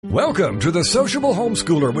Welcome to The Sociable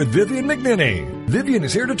Homeschooler with Vivian McNeny. Vivian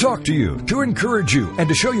is here to talk to you, to encourage you, and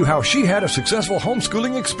to show you how she had a successful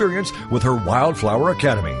homeschooling experience with her Wildflower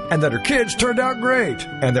Academy, and that her kids turned out great,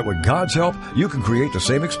 and that with God's help, you can create the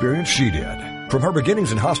same experience she did. From her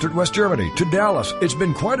beginnings in Hostert, West Germany, to Dallas, it's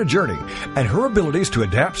been quite a journey, and her abilities to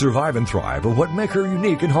adapt, survive, and thrive are what make her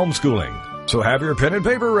unique in homeschooling. So have your pen and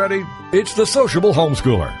paper ready. It's The Sociable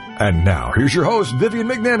Homeschooler. And now, here's your host, Vivian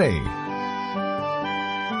McNeny.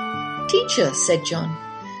 "Teacher," said John,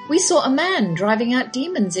 "we saw a man driving out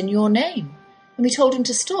demons in your name, and we told him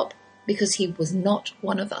to stop because he was not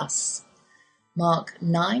one of us." Mark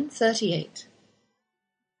 9:38.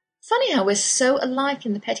 Funny how we're so alike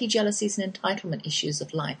in the petty jealousies and entitlement issues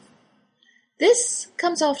of life. This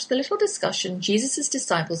comes after the little discussion Jesus'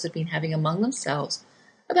 disciples had been having among themselves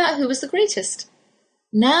about who was the greatest.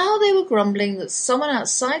 Now they were grumbling that someone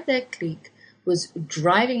outside their clique was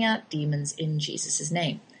driving out demons in Jesus'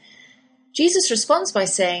 name. Jesus responds by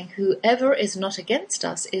saying, "Whoever is not against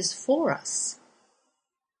us is for us."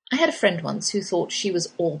 I had a friend once who thought she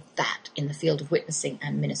was all that in the field of witnessing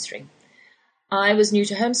and ministering. I was new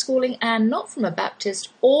to homeschooling and not from a Baptist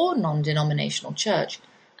or non-denominational church,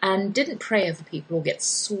 and didn't pray over people or get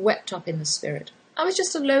swept up in the Spirit. I was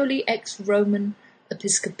just a lowly ex-Roman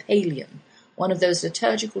Episcopalian, one of those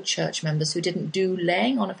liturgical church members who didn't do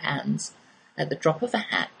laying on of hands at the drop of a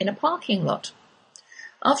hat in a parking lot.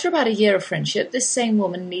 After about a year of friendship, this same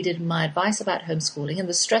woman needed my advice about homeschooling and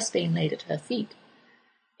the stress being laid at her feet.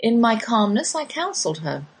 In my calmness, I counselled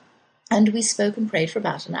her, and we spoke and prayed for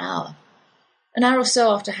about an hour. An hour or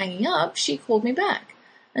so after hanging up, she called me back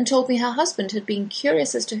and told me her husband had been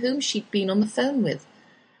curious as to whom she'd been on the phone with.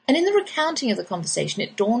 And in the recounting of the conversation,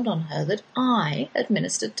 it dawned on her that I had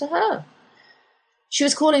ministered to her. She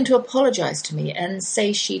was calling to apologise to me and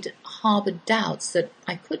say she'd harboured doubts that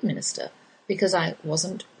I could minister, because I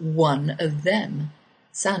wasn't one of them.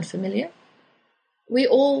 Sound familiar? We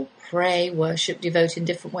all pray, worship, devote in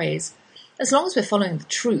different ways. As long as we're following the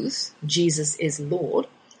truth, Jesus is Lord,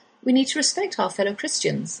 we need to respect our fellow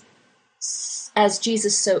Christians. As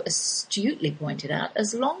Jesus so astutely pointed out,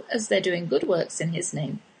 as long as they're doing good works in his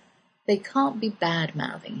name, they can't be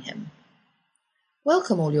bad-mouthing him.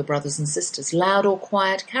 Welcome all your brothers and sisters, loud or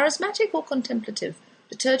quiet, charismatic or contemplative,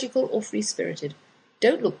 liturgical or free-spirited.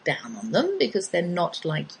 Don't look down on them because they're not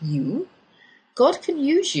like you. God can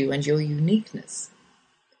use you and your uniqueness.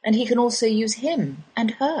 And he can also use him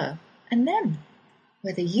and her and them,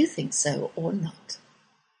 whether you think so or not.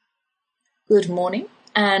 Good morning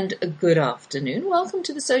and good afternoon. Welcome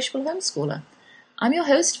to The Sociable Homeschooler. I'm your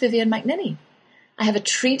host, Vivian McNeny. I have a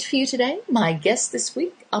treat for you today. My guests this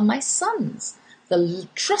week are my sons, the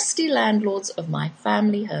trusty landlords of my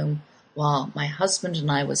family home, while my husband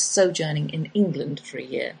and I were sojourning in England for a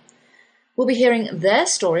year. We'll be hearing their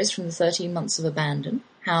stories from the 13 months of abandon,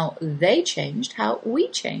 how they changed, how we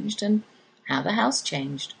changed, and how the house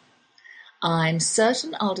changed. I'm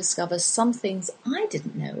certain I'll discover some things I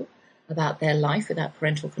didn't know about their life without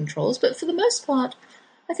parental controls, but for the most part,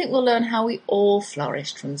 I think we'll learn how we all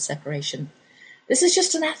flourished from the separation. This is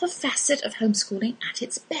just another facet of homeschooling at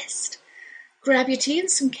its best. Grab your tea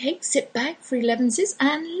and some cake, sit back for 11s,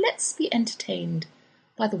 and let's be entertained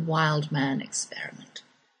by the Wildman experiment.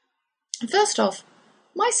 First off,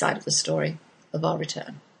 my side of the story of our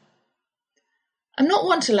return. I'm not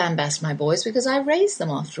one to lambast my boys because I raised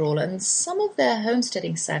them after all, and some of their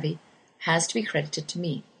homesteading savvy has to be credited to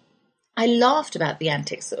me. I laughed about the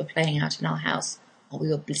antics that were playing out in our house while we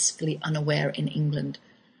were blissfully unaware in England.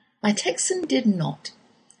 My Texan did not.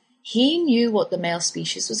 He knew what the male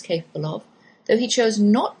species was capable of, though he chose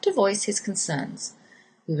not to voice his concerns.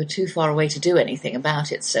 We were too far away to do anything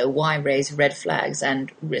about it, so why raise red flags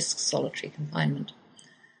and risk solitary confinement?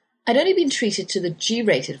 I'd only been treated to the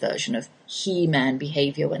G-rated version of He-Man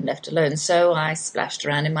behaviour when left alone, so I splashed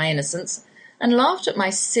around in my innocence and laughed at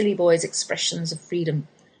my silly boys' expressions of freedom,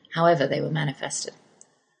 however they were manifested.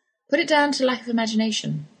 Put it down to lack of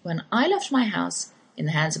imagination. When I left my house in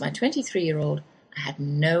the hands of my 23-year-old, I had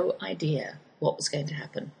no idea what was going to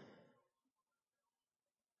happen.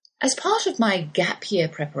 As part of my gap year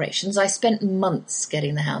preparations, I spent months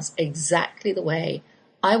getting the house exactly the way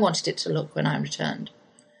I wanted it to look when I returned.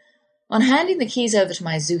 On handing the keys over to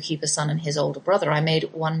my zookeeper son and his older brother, I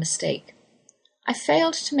made one mistake. I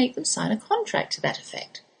failed to make them sign a contract to that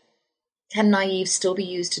effect. Can naive still be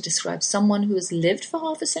used to describe someone who has lived for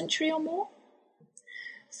half a century or more?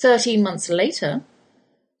 13 months later,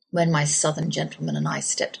 when my southern gentleman and I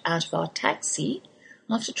stepped out of our taxi,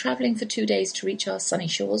 after travelling for 2 days to reach our sunny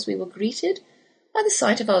shores, we were greeted by the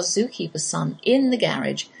sight of our zookeeper's son in the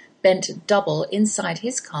garage, bent double inside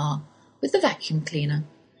his car with the vacuum cleaner.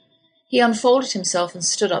 He unfolded himself and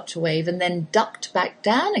stood up to wave, and then ducked back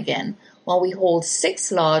down again while we hauled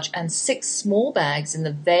 6 large and 6 small bags in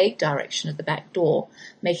the vague direction of the back door,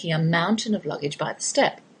 making a mountain of luggage by the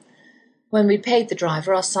step. When we paid the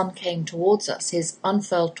driver, our son came towards us, his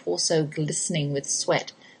unfurled torso glistening with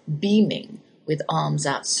sweat, beaming with arms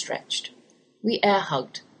outstretched. We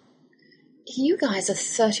air-hugged. "You guys are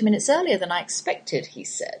 30 minutes earlier than I expected," he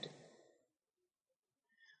said.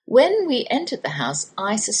 When we entered the house,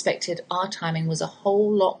 I suspected our timing was a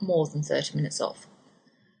whole lot more than 30 minutes off.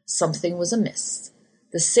 Something was amiss.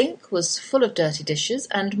 The sink was full of dirty dishes,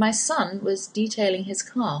 and my son was detailing his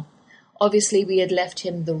car. Obviously, we had left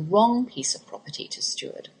him the wrong piece of property to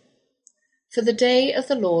steward. "For the day of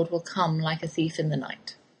the Lord will come like a thief in the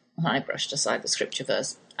night." I brushed aside the scripture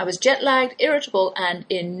verse. I was jet-lagged, irritable, and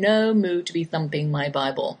in no mood to be thumping my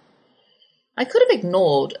Bible. I could have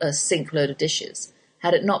ignored a sink load of dishes,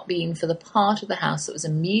 had it not been for the part of the house that was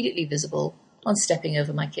immediately visible on stepping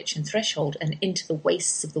over my kitchen threshold and into the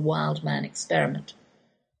wastes of the Wildman experiment.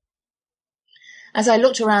 As I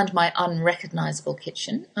looked around my unrecognizable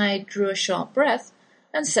kitchen, I drew a sharp breath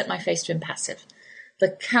and set my face to impassive.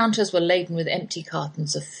 The counters were laden with empty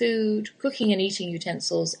cartons of food, cooking and eating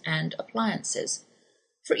utensils, and appliances.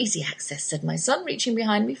 "For easy access," said my son, reaching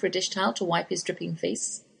behind me for a dish towel to wipe his dripping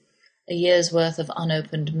face. A year's worth of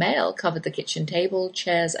unopened mail covered the kitchen table,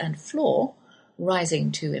 chairs, and floor,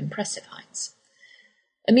 rising to impressive heights.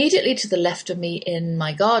 Immediately to the left of me in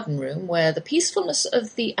my garden room, where the peacefulness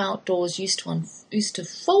of the outdoors used to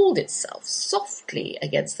fold itself softly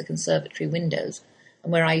against the conservatory windows,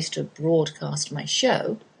 and where I used to broadcast my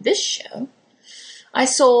show, this show, I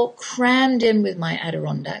saw, crammed in with my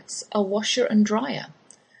Adirondacks, a washer and dryer,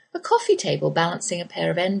 a coffee table balancing a pair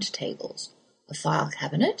of end tables, a file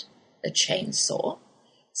cabinet, a chainsaw,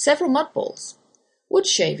 several mud balls, wood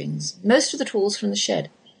shavings, most of the tools from the shed,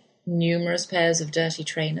 numerous pairs of dirty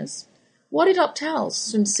trainers, wadded-up towels,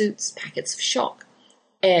 swimsuits, packets of shock,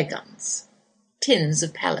 air guns, tins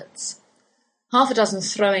of pellets, half a dozen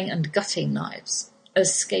throwing and gutting knives, a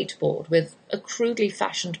skateboard with a crudely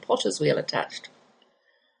fashioned potter's wheel attached,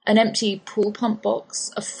 an empty pool pump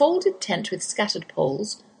box, a folded tent with scattered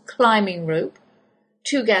poles, climbing rope,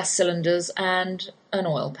 2 gas cylinders, and an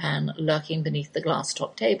oil pan lurking beneath the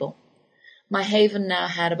glass-top table. My haven now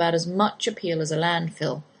had about as much appeal as a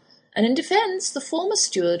landfill, and in defence, the former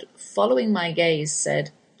steward, following my gaze,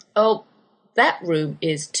 said, "Oh, that room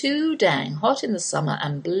is too dang hot in the summer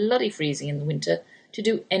and bloody freezing in the winter to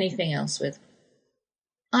do anything else with."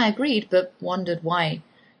 I agreed, but wondered why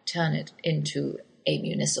turn it into a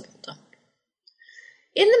municipal dump.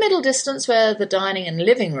 In the middle distance, where the dining and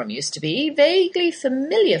living room used to be, vaguely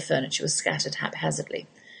familiar furniture was scattered haphazardly.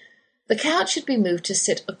 The couch had been moved to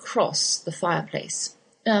sit across the fireplace.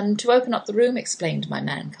 To open up the room, explained my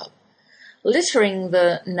man-cub. Littering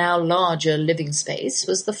the now larger living space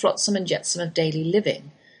was the flotsam and jetsam of daily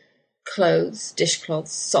living. Clothes,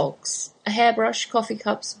 dishcloths, socks, a hairbrush, coffee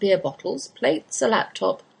cups, beer bottles, plates, a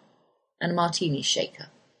laptop, and a martini shaker.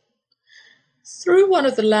 Through one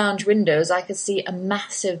of the lounge windows I could see a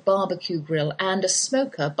massive barbecue grill and a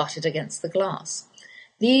smoker butted against the glass.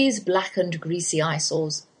 These blackened, greasy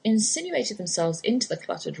eyesores insinuated themselves into the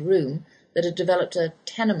cluttered room that had developed a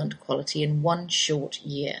tenement quality in one short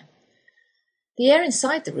year. The air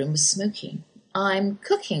inside the room was smoky. "I'm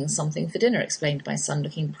cooking something for dinner," explained my son,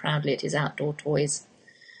 looking proudly at his outdoor toys.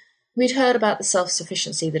 We'd heard about the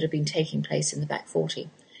self-sufficiency that had been taking place in the back 40.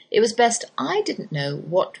 It was best I didn't know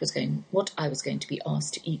what I was going to be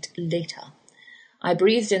asked to eat later. I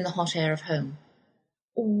breathed in the hot air of home.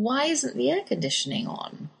 "Why isn't the air conditioning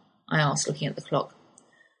on?" I asked, looking at the clock.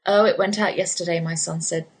 "Oh, it went out yesterday," my son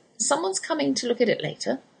said. "Someone's coming to look at it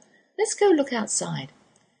later. Let's go look outside."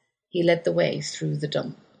 He led the way through the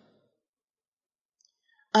dump.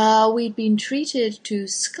 We'd been treated to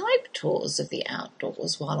Skype tours of the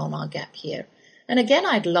outdoors while on our gap year, and again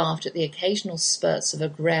I'd laughed at the occasional spurts of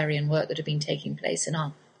agrarian work that had been taking place in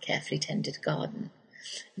our carefully tended garden.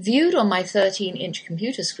 Viewed on my 13-inch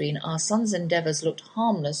computer screen, our son's endeavours looked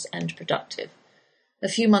harmless and productive. A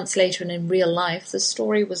few months later, and in real life, the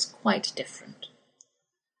story was quite different.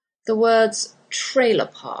 The words trailer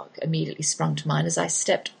park immediately sprung to mind as I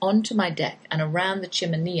stepped onto my deck and around the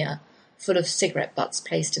chimenea full of cigarette butts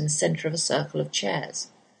placed in the centre of a circle of chairs.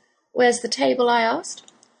 "Where's the table?" I asked.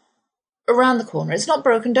 "Around the corner. It's not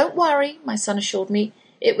broken, don't worry," my son assured me.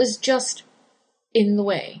 "It was just in the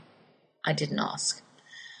way." I didn't ask.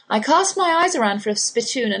 I cast my eyes around for a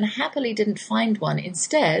spittoon and happily didn't find one.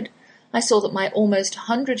 Instead, I saw that my almost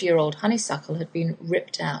 100-year-old honeysuckle had been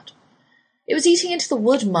ripped out. "It was eating into the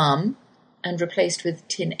wood, Mum," and replaced with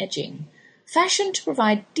tin edging. fashioned to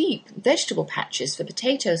provide deep vegetable patches for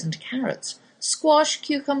potatoes and carrots, squash,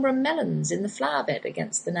 cucumber and melons in the flower bed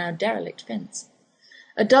against the now derelict fence.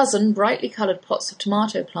 A dozen brightly coloured pots of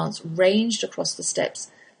tomato plants ranged across the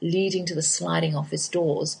steps leading to the sliding office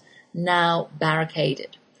doors, now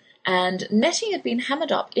barricaded, and netting had been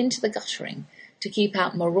hammered up into the guttering to keep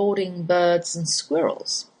out marauding birds and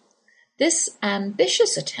squirrels. This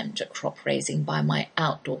ambitious attempt at crop-raising by my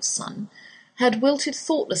outdoor son had wilted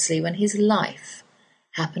thoughtlessly when his life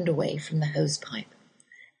happened away from the hosepipe.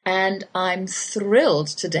 And I'm thrilled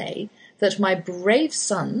today that my brave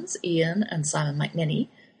sons, Ian and Simon McNeny,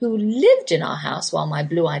 who lived in our house while my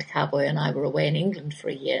blue-eyed cowboy and I were away in England for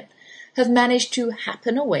a year, have managed to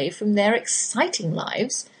happen away from their exciting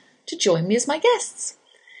lives to join me as my guests.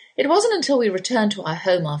 It wasn't until we returned to our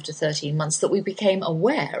home after 13 months that we became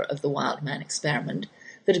aware of the Wildman experiment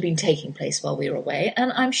that had been taking place while we were away,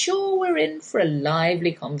 and I'm sure we're in for a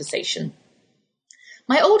lively conversation.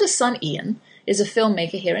 My oldest son, Ian, is a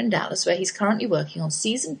filmmaker here in Dallas, where he's currently working on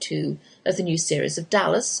season 2 of the new series of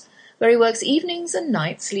Dallas, where he works evenings and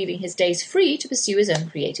nights, leaving his days free to pursue his own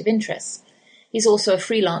creative interests. He's also a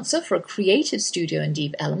freelancer for a creative studio in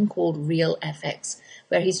Deep Ellum called Real FX,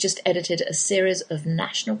 where he's just edited a series of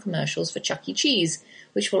national commercials for Chuck E. Cheese,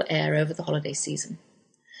 which will air over the holiday season.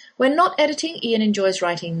 When not editing, Ian enjoys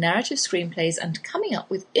writing narrative screenplays and coming up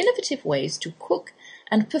with innovative ways to cook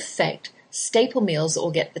and perfect staple meals that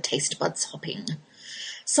will get the taste buds hopping.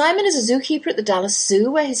 Simon is a zookeeper at the Dallas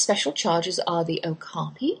Zoo, where his special charges are the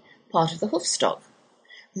okapi, part of the hoofstock.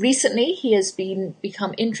 Recently, he has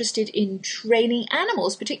become interested in training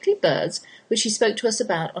animals, particularly birds, which he spoke to us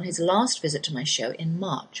about on his last visit to my show in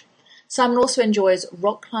March. Simon also enjoys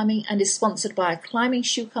rock climbing and is sponsored by a climbing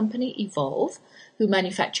shoe company, Evolve, who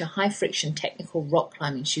manufacture high-friction technical rock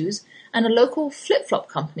climbing shoes, and a local flip-flop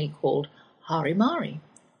company called Harimari.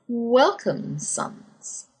 Welcome,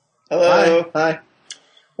 sons. Hello. Hi.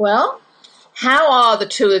 Well, how are the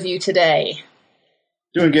two of you today?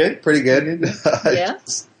 Doing good. Pretty good. Yeah?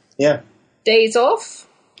 Yeah. Days off?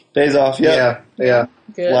 Days off, Yeah.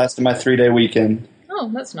 Good. Last of my 3-day weekend.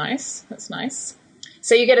 Oh, that's nice. That's nice.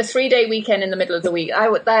 So you get a 3-day weekend in the middle of the week.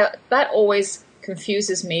 That always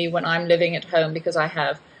confuses me when I'm living at home, because I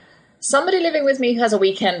have somebody living with me who has a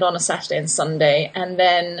weekend on a Saturday and Sunday, and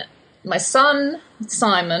then my son,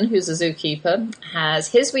 Simon, who's a zookeeper, has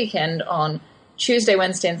his weekend on Tuesday,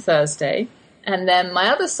 Wednesday, and Thursday, and then my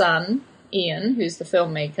other son, Ian, who's the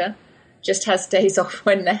filmmaker, just has days off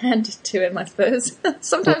when they're handed to him, I suppose.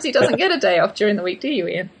 Sometimes he doesn't get a day off during the week, do you,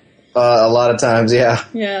 Ian? A lot of times, yeah.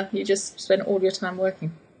 Yeah, you just spend all your time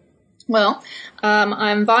working. Well,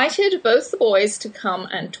 I invited both the boys to come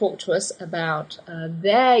and talk to us about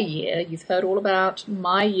their year. You've heard all about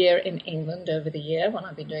my year in England over the year when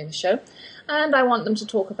I've been doing the show. And I want them to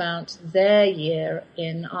talk about their year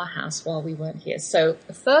in our house while we weren't here. So,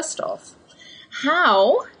 first off,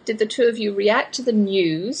 how did the two of you react to the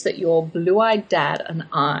news that your blue-eyed dad and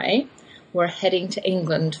I were heading to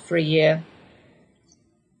England for a year?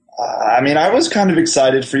 I was kind of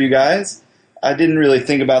excited for you guys. I didn't really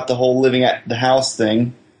think about the whole living at the house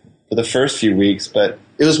thing for the first few weeks, but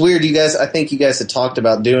It was weird. I think you guys had talked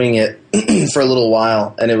about doing it for a little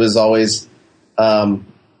while, and it was always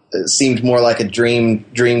it seemed more like a dream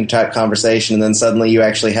type conversation, and then suddenly you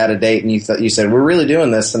actually had a date, and you said, "We're really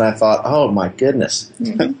doing this," and I thought, "Oh my goodness!"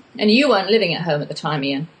 Mm-hmm. And you weren't living at home at the time,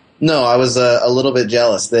 Ian. No, I was a little bit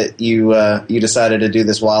jealous that you decided to do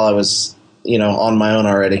this while I was on my own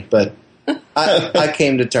already, but I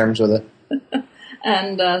came to terms with it.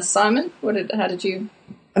 And Simon, how did you?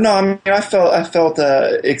 No, I felt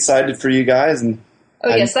excited for you guys, and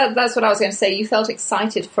yes, that's what I was going to say. You felt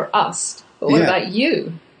excited for us, but what about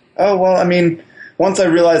you? Oh well, once I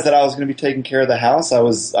realized that I was going to be taking care of the house, I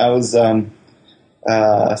was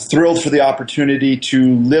thrilled for the opportunity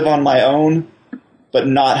to live on my own, but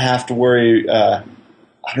not have to worry.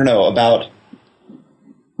 About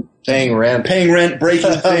paying rent,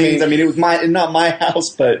 breaking things. It was not my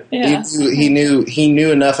house, but he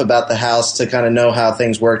knew enough about the house to kind of know how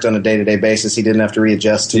things worked on a day-to-day basis. He didn't have to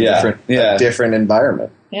readjust to a different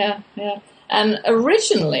environment. Yeah. And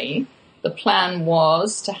originally, the plan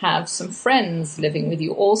was to have some friends living with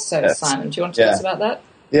you also, yes. Simon. Do you want to tell us about that?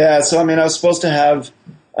 Yeah, so I was supposed to have,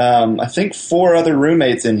 I think 4 other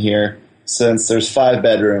roommates in here, since there's 5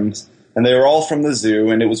 bedrooms, and they were all from the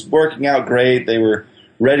zoo, and it was working out great. They were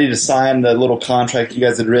ready to sign the little contract you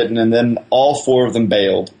guys had written, and then all 4 of them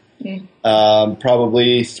bailed.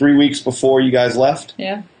 Probably 3 weeks before you guys left.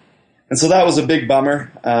 Yeah. And so that was a big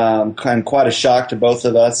bummer, and quite a shock to both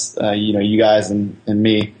of us, you guys and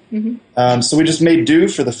me. Mm-hmm. So we just made do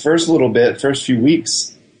for the first few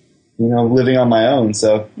weeks, living on my own.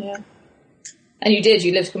 So yeah. And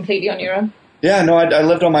you lived completely on your own? Yeah, no, I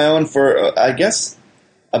lived on my own for, I guess,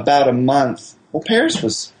 about a month. Well, Paris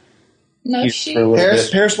was No, here for a little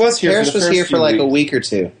bit. Paris was here Paris for the was first here few for like weeks. a week or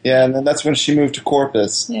two. Yeah, and then that's when she moved to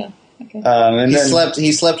Corpus. Yeah, okay. And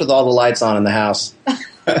He slept with all the lights on in the house.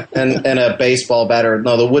 and a baseball bat,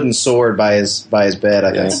 the wooden sword by his bed,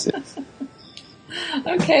 I think. Yes.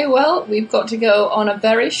 Okay, well, we've got to go on a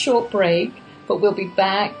very short break, but we'll be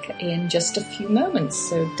back in just a few moments,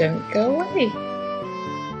 so don't go away.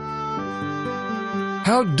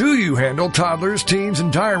 How do you handle toddlers, teens,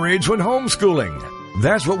 and tirades when homeschooling?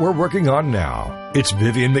 That's what we're working on now. It's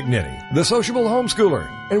Vivian McNeny, the sociable homeschooler,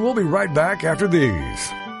 and we'll be right back after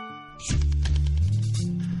these.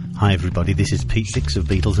 Hi everybody, this is Pete Dix of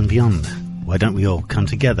Beatles and Beyond. Why don't we all come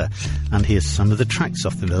together and hear some of the tracks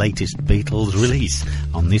off the latest Beatles release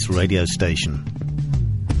on this radio station.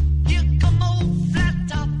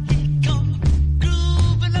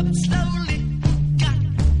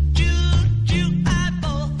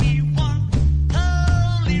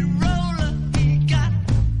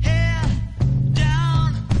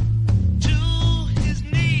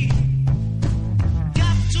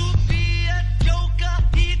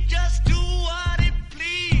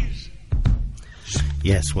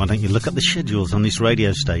 Yes, why don't you look up the schedules on this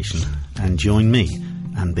radio station and join me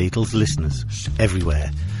and Beatles listeners everywhere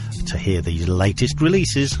to hear the latest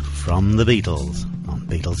releases from the Beatles on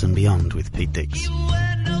Beatles and Beyond with Pete Dix.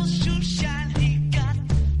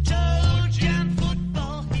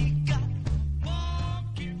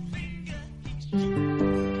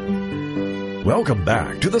 Welcome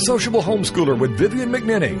back to The Sociable Homeschooler with Vivian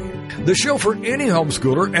McNeny, the show for any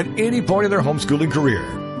homeschooler at any point in their homeschooling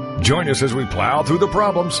career. Join us as we plow through the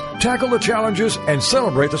problems, tackle the challenges, and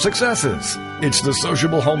celebrate the successes. It's The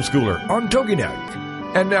Sociable Homeschooler on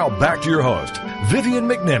TogiNet. And now back to your host, Vivian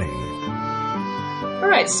McNeny. All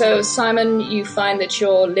right, so Simon, you find that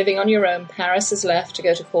you're living on your own. Paris has left to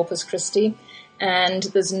go to Corpus Christi, and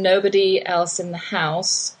there's nobody else in the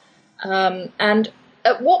house. And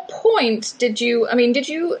at what point did you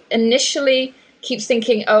initially keep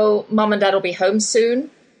thinking, oh, Mum and Dad will be home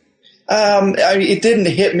soon? It didn't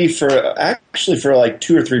hit me for like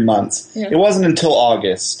 2 or 3 months. Yeah. It wasn't until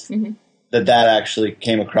August that actually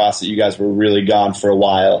came across that you guys were really gone for a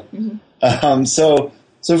while. Mm-hmm. So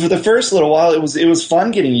for the first little while, it was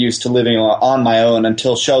fun getting used to living on my own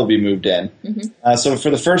until Shelby moved in. Mm-hmm. So for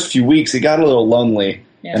the first few weeks, it got a little lonely.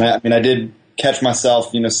 Yeah. And I did catch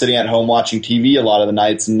myself, sitting at home watching TV a lot of the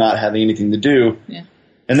nights and not having anything to do. Yeah.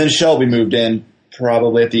 And then Shelby moved in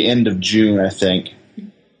probably at the end of June, I think.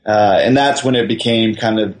 And that's when it became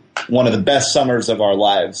kind of one of the best summers of our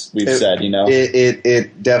lives, we've said,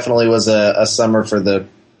 It definitely was a summer for the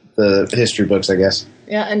history books, I guess.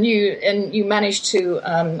 Yeah, and you managed to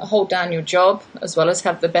hold down your job as well as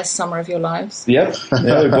have the best summer of your lives. Yep.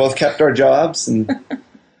 Yeah, we both kept our jobs and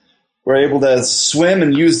were able to swim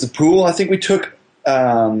and use the pool. I think we took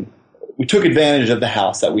advantage of the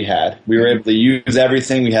house that we had. We were able to use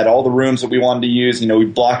everything. We had all the rooms that we wanted to use. We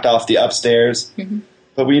blocked off the upstairs. Mm-hmm.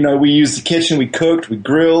 But we used the kitchen, we cooked, we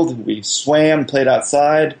grilled, we swam, played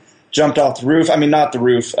outside, jumped off the roof. I mean, not the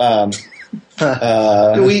roof. But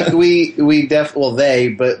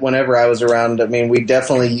whenever I was around, we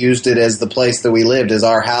definitely used it as the place that we lived, as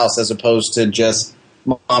our house, as opposed to just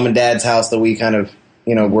Mom and Dad's house that we kind of,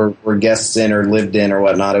 were guests in or lived in or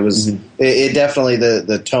whatnot. It was, it definitely,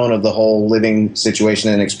 the tone of the whole living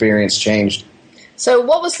situation and experience changed. So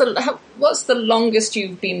what's the longest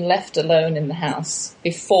you've been left alone in the house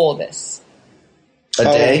before this? A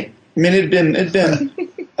day? It'd been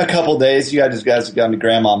a couple days. You guys have gone to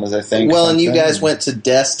grandmama's, I think. Well, and you guys went to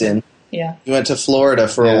Destin. Yeah. You went to Florida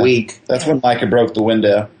for a week. That's when Micah broke the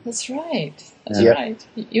window. That's right. That's right.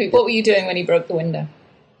 What were you doing when he broke the window?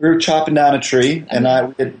 We were chopping down a tree, and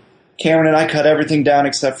Cameron and I cut everything down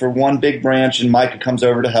except for one big branch, and Micah comes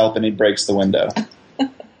over to help, and he breaks the window.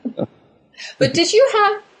 But did you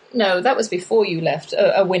have... No, that was before you left.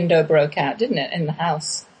 A window broke out, didn't it, in the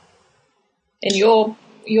house? In your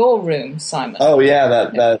room, Simon. Oh, yeah.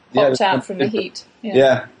 That popped out from the heat.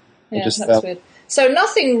 Yeah. That's weird. So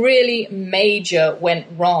nothing really major went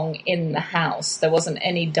wrong in the house. There wasn't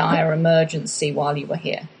any dire emergency while you were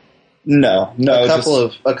here. No.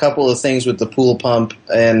 A couple of things with the pool pump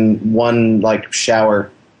and one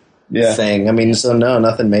shower thing. So no,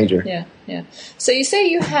 nothing major. Yeah. So you say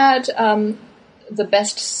you had the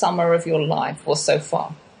best summer of your life, or so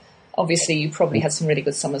far. Obviously, you probably had some really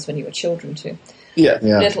good summers when you were children too. Yeah.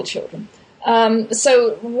 Little children.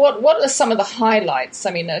 So what are some of the highlights?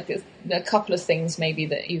 A couple of things maybe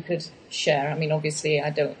that you could share. Obviously, I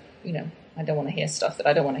don't, I don't want to hear stuff that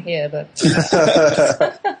I don't want to hear, but...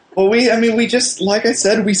 Well, we just, like I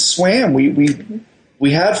said, we swam.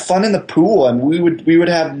 We had fun in the pool, and we would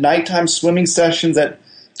have nighttime swimming sessions at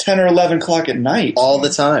 10 or 11 o'clock at night. All the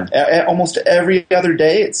time. Almost every other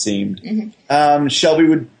day, it seemed. Mm-hmm. Shelby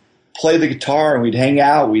would play the guitar, and we'd hang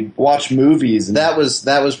out. We'd watch movies. And that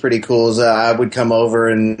was pretty cool. I would come over,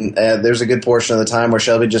 and there's a good portion of the time where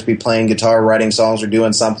Shelby would just be playing guitar, writing songs, or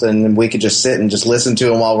doing something, and we could just sit and just listen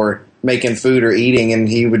to him while we're making food or eating, and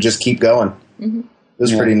he would just keep going. Mm-hmm. It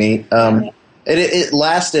was pretty neat. It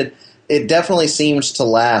lasted. It definitely seems to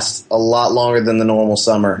last a lot longer than the normal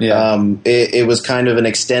summer. Yeah. It was kind of an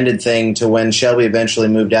extended thing to when Shelby eventually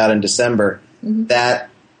moved out in December. Mm-hmm. That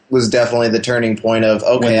was definitely the turning point of,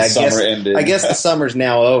 okay, I guess the summer's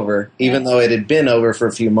now over, even though it had been over for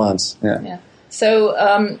a few months. Yeah.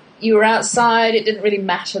 So you were outside. It didn't really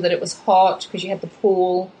matter that it was hot because you had the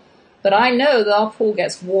pool. But I know that our pool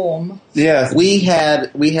gets warm. Yeah, we had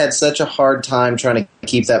such a hard time trying to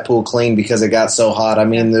keep that pool clean because it got so hot. I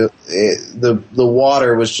mean, the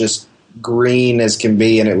water was just green as can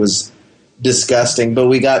be, and it was disgusting. But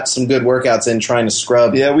we got some good workouts in trying to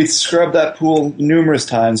scrub. Yeah, we scrubbed that pool numerous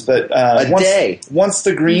times. But once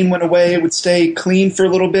the green went away, it would stay clean for a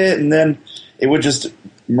little bit, and then it would just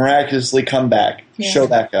miraculously come back, show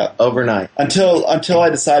back up overnight. Until I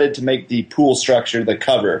decided to make the pool structure the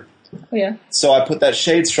cover. Oh, yeah. So I put that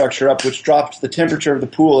shade structure up, which dropped the temperature of the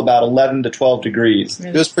pool about 11 to 12 degrees.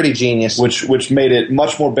 It was pretty genius. Which made it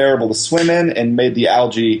much more bearable to swim in and made the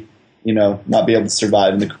algae, not be able to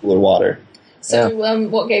survive in the cooler water. So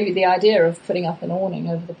what gave you the idea of putting up an awning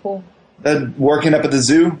over the pool? Working up at the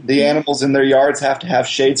zoo, the animals in their yards have to have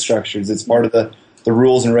shade structures. It's part of the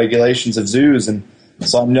rules and regulations of zoos. And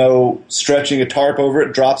so I know stretching a tarp over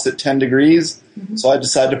it drops at 10 degrees. Mm-hmm. So I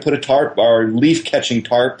decided to put a tarp, our leaf-catching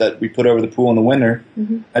tarp that we put over the pool in the winter.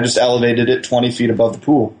 Mm-hmm. I just elevated it 20 feet above the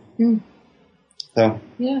pool. Mm. So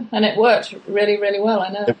yeah, and it worked really, really well, I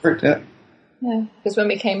know. It worked, yeah. Yeah, because when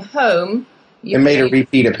we came home... It made a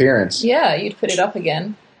repeat appearance. Yeah, you'd put it up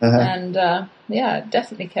again. Uh-huh. And, it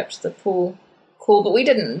definitely kept the pool cool. But we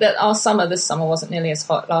didn't... This summer wasn't nearly as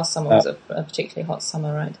hot. Last summer was a particularly hot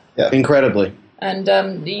summer, right? Yeah, incredibly.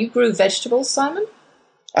 And you grew vegetables, Simon?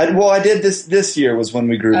 I did this year was when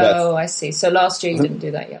we grew that. Oh, I see. So last year you didn't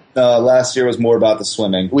do that yet. Last year was more about the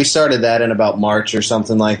swimming. We started that in about March or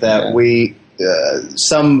something like that. Yeah. We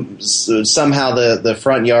somehow the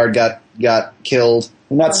front yard got killed.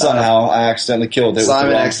 Not somehow. I accidentally killed it.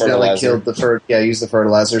 Simon accidentally killed used the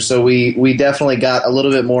fertilizer. So we definitely got a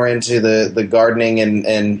little bit more into the gardening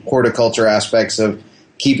and horticulture aspects of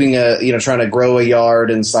keeping trying to grow a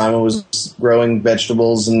yard, and Simon was growing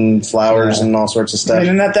vegetables and flowers and all sorts of stuff.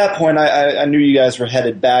 And at that point, I knew you guys were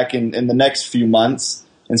headed back in the next few months,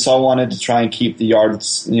 and so I wanted to try and keep the yard,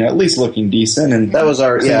 at least looking decent, and that was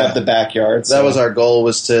our clean up the backyard. So. That was our goal,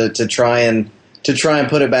 was to try and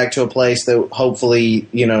put it back to a place that hopefully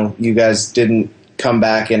you guys didn't come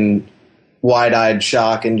back in wide-eyed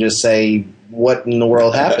shock and just say, "What in the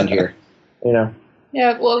world happened here?"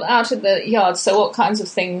 Yeah, well, out in the yard. So, what kinds of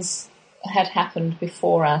things had happened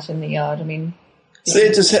before out in the yard? I mean, so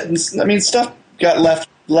it just stuff got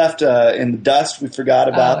left in the dust. We forgot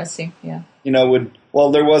about. Oh, I see. Yeah.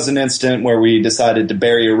 There was an incident where we decided to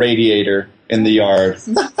bury a radiator in the yard,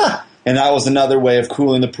 and that was another way of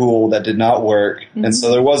cooling the pool that did not work. Mm-hmm. And so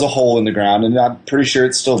there was a hole in the ground, and I'm pretty sure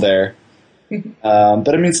it's still there. But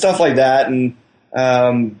stuff like that, and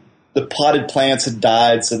the potted plants had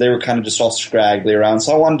died, so they were kind of just all scraggly around.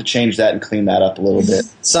 So I wanted to change that and clean that up a little bit.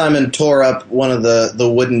 Simon tore up one of the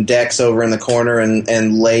wooden decks over in the corner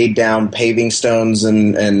and laid down paving stones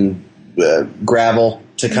and gravel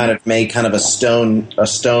to kind of make kind of a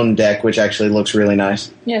stone deck, which actually looks really nice.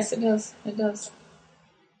 Yes, it does. It does.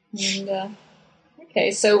 And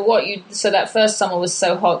okay, so that first summer was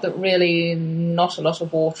so hot that really not a lot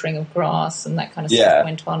of watering of grass and that kind of stuff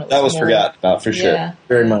went on. That was forgotten about for sure. Yeah.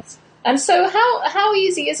 Very much. And so how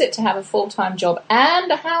easy is it to have a full-time job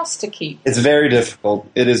and a house to keep? It's very difficult.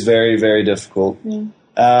 It is very, very difficult. Yeah.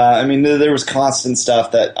 There was constant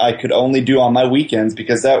stuff that I could only do on my weekends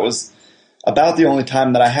because that was about the only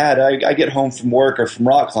time that I had. I get home from work or from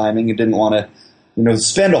rock climbing and didn't want to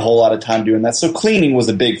spend a whole lot of time doing that. So cleaning was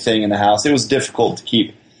a big thing in the house. It was difficult to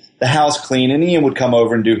keep the house clean, and Ian would come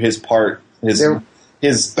over and do his part,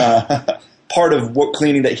 his part of what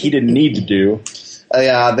cleaning that he didn't need to do.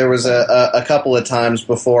 There was a couple of times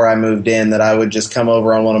before I moved in that I would just come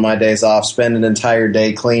over on one of my days off, spend an entire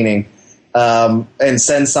day cleaning, and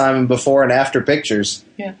send Simon before and after pictures.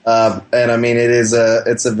 Yeah.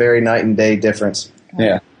 It's a very night and day difference.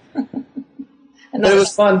 Yeah. And but it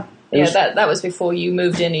was fun. That was before you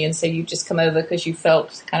moved in, Ian, so you just come over because you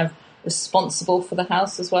felt kind of responsible for the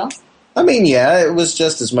house as well? I mean, yeah, it was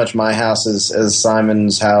just as much my house as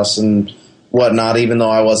Simon's house and whatnot, even though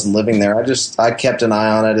I wasn't living there. I kept an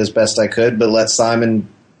eye on it as best I could, but let Simon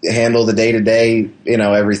handle the day-to-day,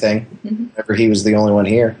 everything, whenever he was the only one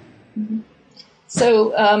here. Mm-hmm.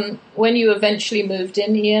 So when you eventually moved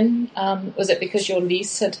in, Ian, was it because your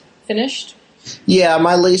lease had finished? Yeah,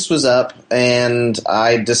 my lease was up, and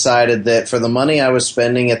I decided that for the money I was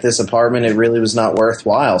spending at this apartment, it really was not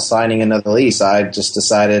worthwhile signing another lease. I just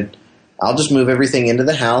decided I'll just move everything into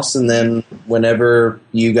the house, and then whenever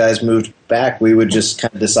you guys moved back, we would just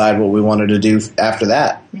kind of decide what we wanted to do after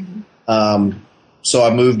that. Mm-hmm. So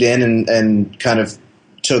I moved in and kind of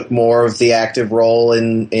took more of the active role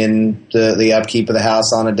in the upkeep of the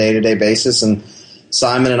house on a day-to-day basis, and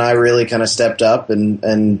Simon and I really kind of stepped up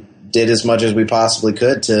and did as much as we possibly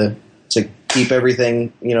could to keep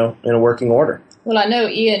everything, in a working order. Well, I know,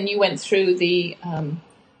 Ian, you went through the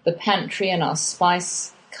pantry and our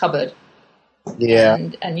spice cupboard. Yeah,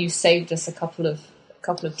 and you saved us a couple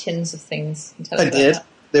of tins of things. I did. That.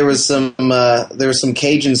 There was some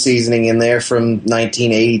Cajun seasoning in there from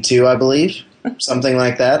 1982, I believe, something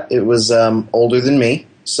like that. It was older than me,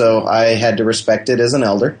 so I had to respect it as an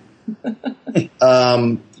elder.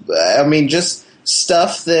 I mean, just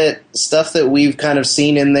stuff that we've kind of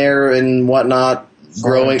seen in there and whatnot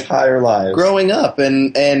entire lives growing up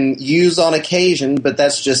and use on occasion, but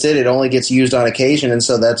that's just it. It only gets used on occasion, and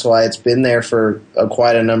so that's why it's been there for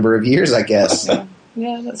quite a number of years, I guess.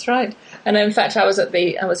 Yeah, that's right. And in fact, I was at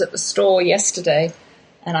the store yesterday,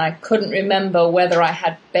 and I couldn't remember whether I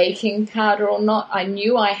had baking powder or not. I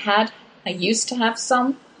knew I used to have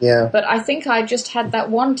some. Yeah. But I think I just had that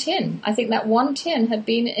one tin. I think that one tin had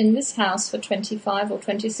been in this house for 25 or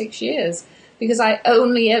 26 years because I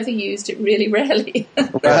only ever used it really rarely.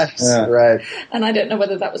 Right, yeah. Right. And I don't know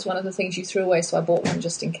whether that was one of the things you threw away, so I bought one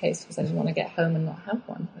just in case because I didn't want to get home and not have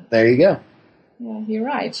one. But there you go. Yeah, you're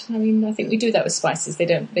right. I mean, I think we do that with spices. They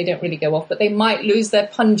don't really go off, but they might lose their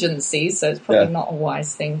pungency, so it's probably not a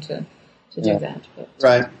wise thing to do that. But,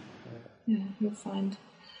 right. Yeah, you'll find.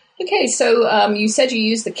 Okay, so you said you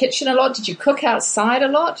used the kitchen a lot. Did you cook outside a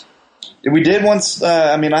lot? We did once.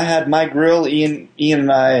 I had my grill. Ian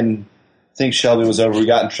and I, and I think Shelby was over. We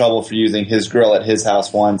got in trouble for using his grill at his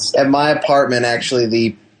house once. At my apartment,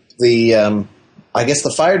 actually, the I guess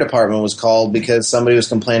the fire department was called because somebody was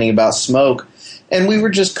complaining about smoke, and we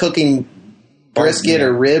were just cooking brisket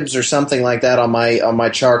or ribs or something like that on my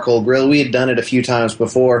charcoal grill. We had done it a few times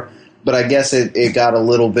before, but I guess it got a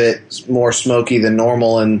little bit more smoky than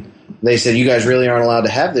normal, and they said, you guys really aren't allowed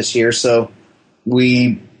to have this here. So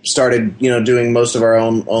we started, doing most of our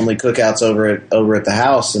only cookouts over at the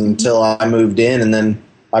house until I moved in, and then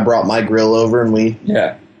I brought my grill over and we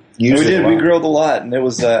used it. We grilled a lot, and it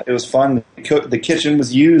was fun. The kitchen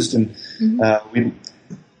was used, and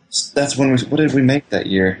that's when what did we make that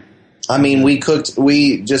year? I mean, we cooked.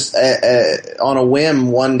 We just on a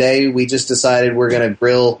whim one day we just decided we're going to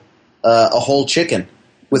grill a whole chicken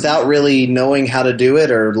without really knowing how to do it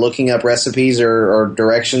or looking up recipes or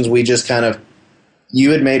directions. We just kind of,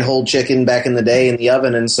 you had made whole chicken back in the day in the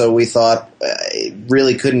oven, and so we thought it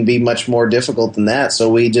really couldn't be much more difficult than that. So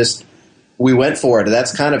we went for it.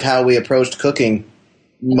 That's kind of how we approached cooking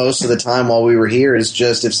most of the time while we were here, is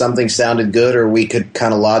just if something sounded good or we could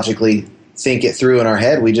kind of logically think it through in our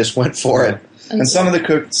head, we just went for it. And some of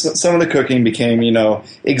the cooking became,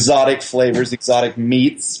 exotic flavors, exotic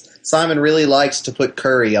meats. Simon really likes to put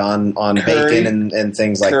curry on bacon and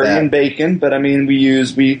things like that. Curry and bacon, but I mean,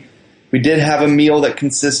 we did have a meal that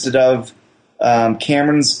consisted of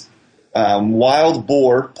Cameron's wild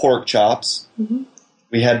boar pork chops. Mm-hmm.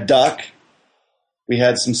 We had duck. We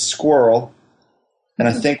had some squirrel. And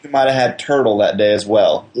I think we might have had turtle that day as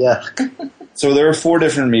well. Yeah. So there were 4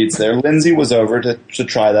 different meats there. Lindsay was over to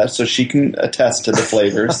try that, so she can attest to the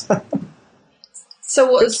flavors. So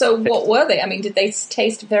what were they? I mean, did they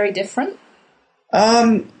taste very different?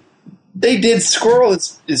 They did. Squirrel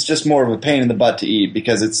is just more of a pain in the butt to eat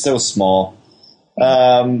because it's so small.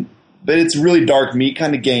 But it's really dark meat,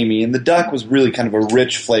 kind of gamey. And the duck was really kind of a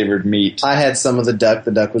rich flavored meat. I had some of the duck.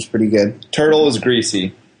 The duck was pretty good. Turtle is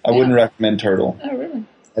greasy. I wouldn't recommend turtle. Oh, really?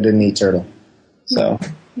 I didn't eat turtle. So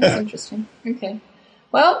that's interesting. Okay.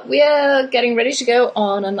 Well, we are getting ready to go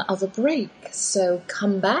on another break, so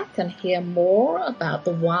come back and hear more about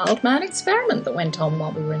the Wildman experiment that went on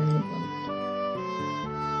while we were in England.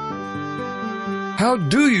 How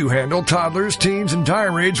do you handle toddlers, teens, and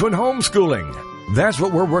tirades when homeschooling? That's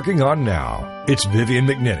what we're working on now. It's Vivian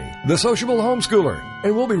McNeny, the sociable homeschooler,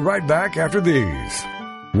 and we'll be right back after these.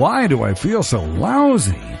 Why do I feel so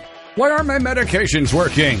lousy? Why aren't my medications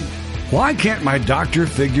working? Why can't my doctor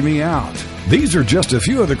figure me out? These are just a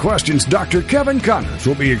few of the questions Dr. Kevin Connors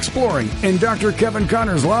will be exploring in Dr. Kevin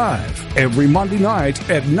Connors Live every Monday night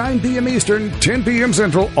at 9 p.m. Eastern, 10 p.m.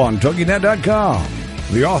 Central on TogiNet.com.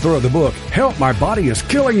 The author of the book, Help My Body Is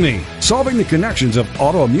Killing Me, Solving the Connections of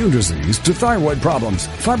Autoimmune Disease to Thyroid Problems,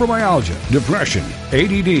 Fibromyalgia, Depression,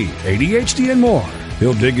 ADD, ADHD, and more.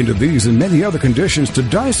 He'll dig into these and many other conditions to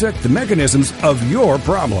dissect the mechanisms of your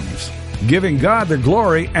problems. Giving God the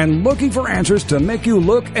glory and looking for answers to make you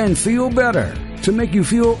look and feel better, to make you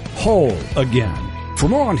feel whole again. For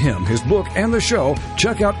more on him, his book, and the show,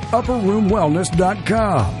 check out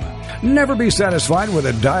UpperRoomWellness.com. Never be satisfied with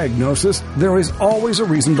a diagnosis. There is always a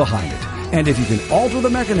reason behind it. And if you can alter the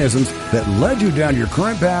mechanisms that led you down your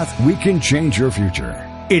current path, we can change your future.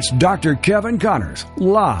 It's Dr. Kevin Connors,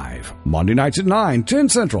 live, Monday nights at 9, 10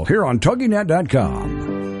 Central, here on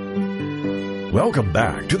TogiNet.com. Welcome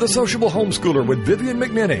back to The Sociable Homeschooler with Vivian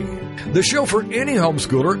McNeny, the show for any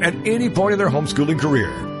homeschooler at any point in their homeschooling career.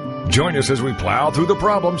 Join us as we plow through the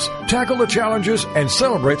problems, tackle the challenges, and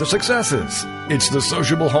celebrate the successes. It's The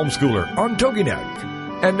Sociable Homeschooler on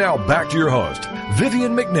TogiNet. And now back to your host,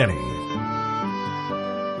 Vivian McNeny.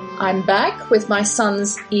 I'm back with my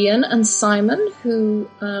sons Ian and Simon, who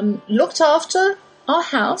looked after our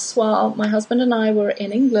house while my husband and I were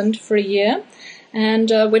in England for a year.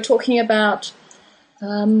 And we're talking about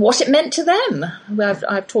what it meant to them.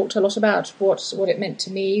 I've talked a lot about what it meant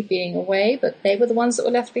to me being away, but they were the ones that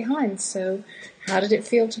were left behind. So how did it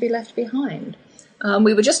feel to be left behind?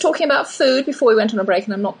 We were just talking about food before we went on a break,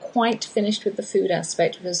 and I'm not quite finished with the food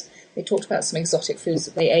aspect because they talked about some exotic foods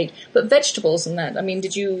that they ate. But vegetables and that, I mean,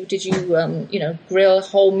 did you grill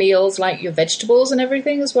whole meals like your vegetables and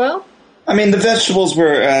everything as well? I mean, the vegetables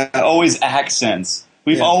were always accents.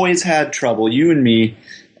 We've always had trouble. You and me,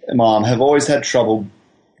 Mom, have always had trouble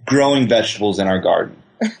growing vegetables in our garden.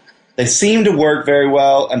 They seem to work very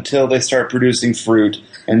well until they start producing fruit,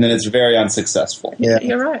 and then it's very unsuccessful. Yeah,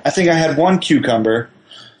 you're right. I think I had one cucumber.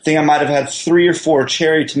 I think I might have had 3 or 4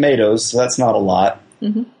 cherry tomatoes, so that's not a lot.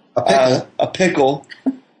 Mm-hmm. A pickle.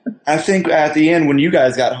 I think at the end, when you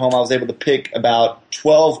guys got home, I was able to pick about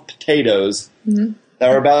 12 potatoes that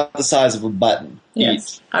were about the size of a button.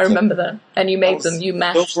 Yes, each. I remember that. And you made them, you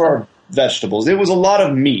mashed those were them. Our vegetables. It was a lot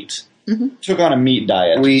of meat. Mm-hmm. Took on a meat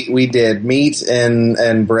diet. We did meat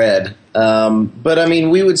and bread. But I mean,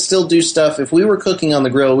 we would still do stuff. If we were cooking on the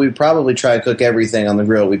grill, we'd probably try to cook everything on the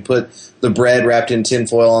grill. We'd put the bread wrapped in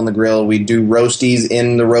tinfoil on the grill. We'd do roasties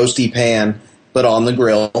in the roasty pan, but on the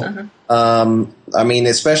grill. Uh-huh. I mean,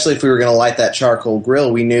 especially if we were going to light that charcoal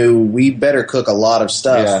grill, we knew we better cook a lot of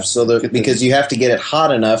stuff because you have to get it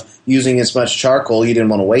hot enough using as much charcoal. You didn't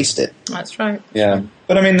want to waste it. That's right. Yeah.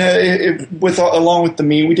 But I mean, along with the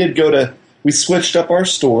meat, we switched up our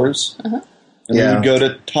stores. Uh-huh. And then we'd go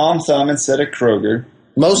to Tom Thumb instead of Kroger.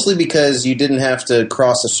 Mostly because you didn't have to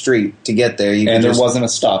cross a street to get there. There wasn't a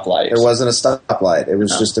stoplight. There wasn't a stoplight. It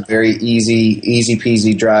was just a very easy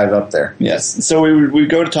peasy drive up there. Yes. So we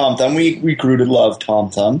go to Tom Thumb. We grew to love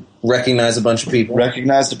Tom Thumb. Recognized a bunch of people. Got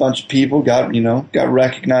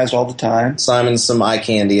recognized all the time. Simon's some eye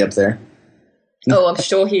candy up there. Oh, I'm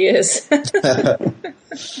sure he is.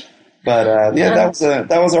 But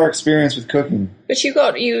that was our experience with cooking.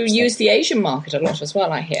 But you use the Asian market a lot as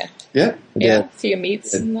well, I hear. Yeah. For your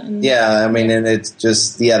meats. Yeah, I mean, and it's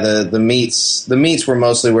just the meats. The meats were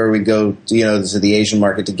mostly where we go, to the Asian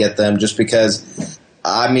market to get them, just because,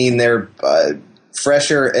 I mean, they're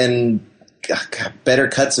fresher and better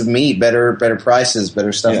cuts of meat, better prices,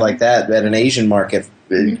 better stuff like that at an Asian market.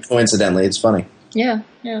 Coincidentally, it's funny. Yeah.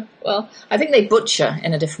 Well, I think they butcher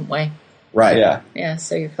in a different way. Right. Yeah,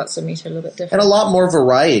 so you cut some meat a little bit different. And a lot more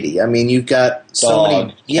variety. I mean, you've got so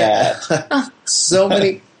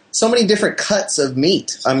many different cuts of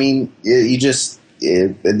meat. I mean, it's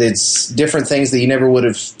different things that you never would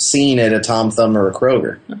have seen at a Tom Thumb or a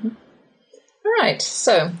Kroger. Mm-hmm. All right,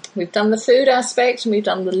 so we've done the food aspect and we've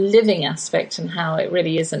done the living aspect and how it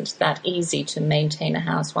really isn't that easy to maintain a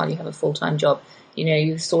house while you have a full-time job.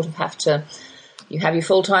 You sort of have to... You have your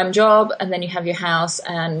full-time job, and then you have your house,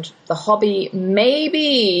 and the hobby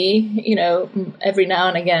maybe, every now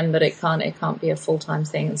and again, but it can't be a full-time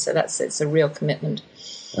thing, and so it's a real commitment.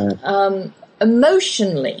 Right.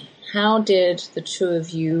 Emotionally, how did the two of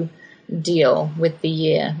you deal with the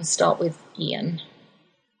year? We'll start with Ian.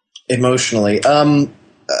 Emotionally,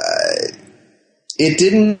 it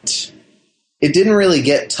didn't really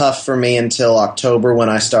get tough for me until October when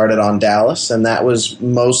I started on Dallas, and that was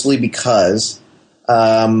mostly because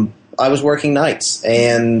I was working nights,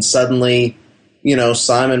 and suddenly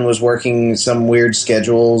Simon was working some weird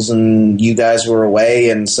schedules and you guys were away.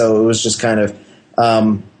 And so it was just kind of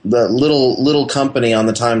the little company on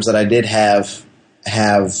the times that I did have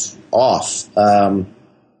off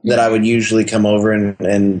that I would usually come over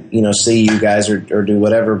and see you guys or do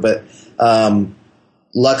whatever. But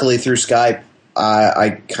luckily through Skype,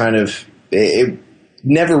 I kind of it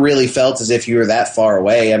never really felt as if you were that far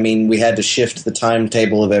away. I mean, we had to shift the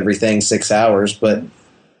timetable of everything 6 hours, but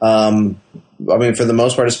for the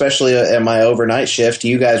most part, especially at my overnight shift,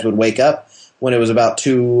 you guys would wake up when it was about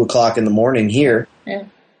 2 o'clock in the morning here. Yeah.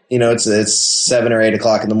 It's 7 or 8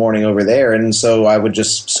 o'clock in the morning over there, and so I would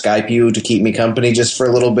just Skype you to keep me company just for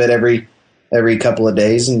a little bit every couple of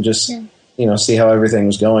days and just see how everything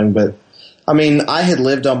was going. But I mean, I had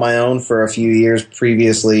lived on my own for a few years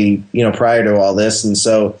previously, prior to all this, and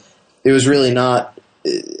so it was really not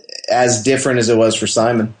as different as it was for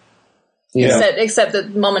Simon. Except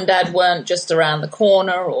that Mom and Dad weren't just around the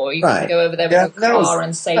corner, or you could go over there with a car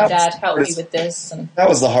and say, "Dad, help me with this." And that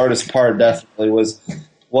was the hardest part. Definitely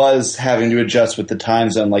was having to adjust with the time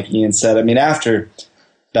zone, like Ian said. I mean, after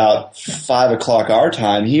about 5 o'clock our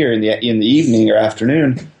time here in the evening or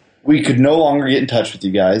afternoon, we could no longer get in touch with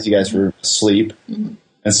you guys. You guys were asleep,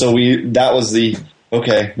 and so that was the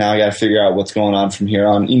okay. Now I got to figure out what's going on from here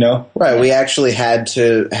on. Right? We actually had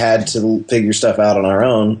to figure stuff out on our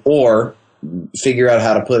own, or figure out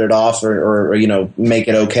how to put it off, or make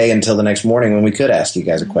it okay until the next morning when we could ask you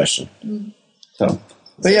guys a question. So,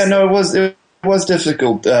 but yeah, no, it was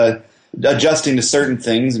difficult adjusting to certain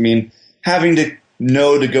things. I mean, having to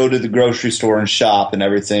know to go to the grocery store and shop and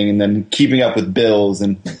everything, and then keeping up with bills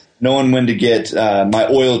and knowing when to get my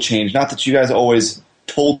oil change. Not that you guys always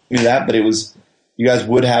told me that, but you guys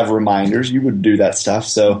would have reminders. You would do that stuff.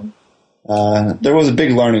 So there was a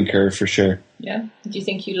big learning curve for sure. Yeah. Do you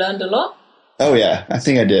think you learned a lot? Oh yeah, I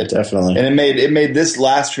think I did. Definitely. And it made this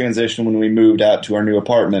last transition when we moved out to our new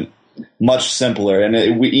apartment much simpler. And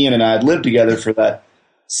Ian and I had lived together for that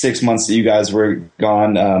 6 months that you guys were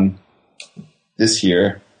gone this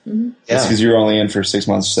year. Mm-hmm. That's because you were only in for 6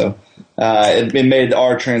 months or so. It made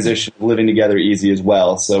our transition of living together easy as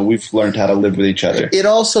well. So we've learned how to live with each other. It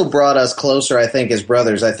also brought us closer, I think, as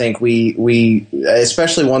brothers. I think we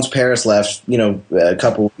especially once Paris left, a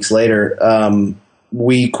couple weeks later,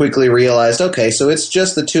 we quickly realized, okay, so it's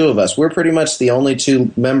just the two of us. We're pretty much the only two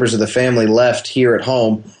members of the family left here at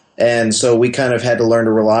home. And so we kind of had to learn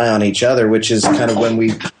to rely on each other, which is kind of when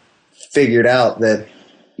we figured out that,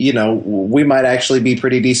 we might actually be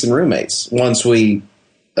pretty decent roommates once we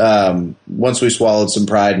swallowed some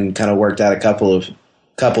pride and kind of worked out a couple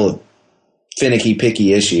of finicky,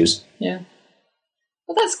 picky issues. Yeah.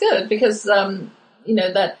 Well, that's good because,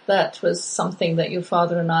 that was something that your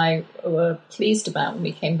father and I were pleased about when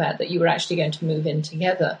we came back, that you were actually going to move in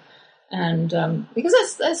together. And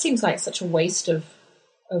because that seems like such a waste of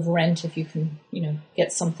rent if you can,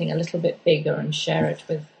 get something a little bit bigger and share it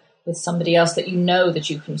with somebody else that that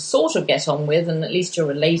you can sort of get on with, and at least you're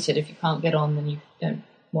related. If you can't get on, then you don't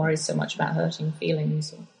worry so much about hurting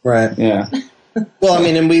feelings. Right, yeah. Well, I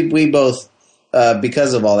mean, and we both,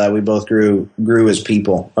 because of all that, we both grew as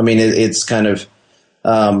people. I mean, it's kind of,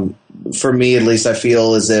 for me at least, I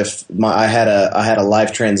feel as if I had a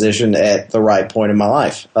life transition at the right point in my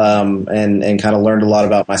life, and kind of learned a lot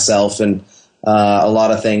about myself and a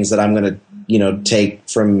lot of things that I'm going to take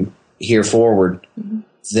from here forward. Mm-hmm.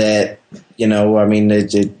 That I mean,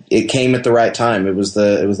 it came at the right time. It was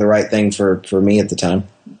the right thing for me at the time.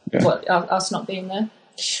 Yeah. What, us not being there?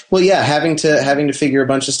 Well, yeah, having to figure a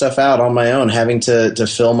bunch of stuff out on my own, having to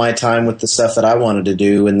fill my time with the stuff that I wanted to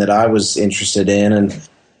do and that I was interested in, and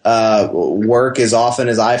work as often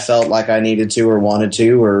as I felt like I needed to or wanted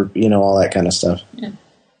to, or all that kind of stuff. Yeah.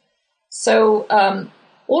 So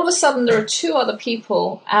all of a sudden, there are two other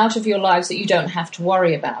people out of your lives that you don't have to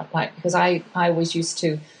worry about, like because I always used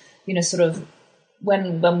to, sort of.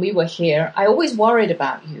 When we were here, I always worried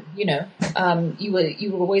about you.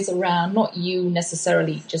 You were always around. Not you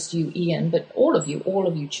necessarily, just you, Ian, but all of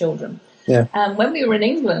you children. Yeah. And when we were in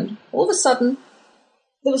England, all of a sudden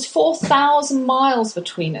there was 4,000 miles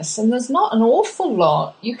between us, and there's not an awful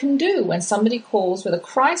lot you can do when somebody calls with a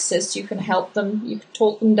crisis. You can help them, you can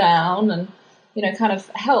talk them down, and kind of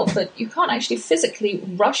help, but you can't actually physically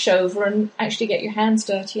rush over and actually get your hands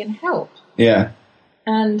dirty and help. Yeah.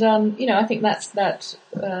 And, I think that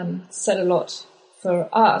said a lot for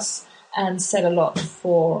us and said a lot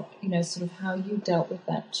for, sort of how you dealt with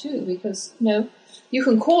that too. Because, you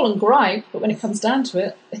can call and gripe, but when it comes down to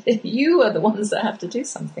it, you are the ones that have to do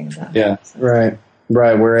something about it. Yeah. Right.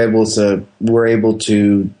 We're able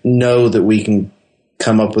to know that we can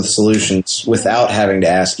come up with solutions without having to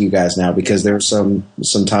ask you guys now, because there were some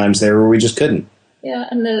times there where we just couldn't. Yeah,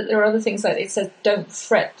 and there are other things like it says don't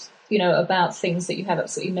fret, about things that you have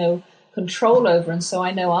absolutely no control over. And so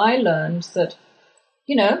I know I learned that,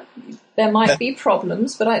 there might be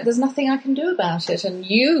problems, but there's nothing I can do about it. And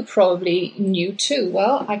you probably knew too,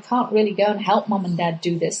 well, I can't really go and help mum and dad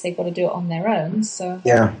do this. They've got to do it on their own. So,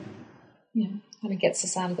 yeah, kind of gets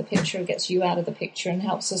us out of the picture, gets you out of the picture, and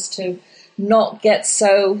helps us to not get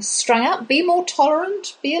so strung out, be more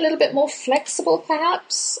tolerant, be a little bit more flexible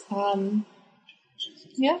perhaps.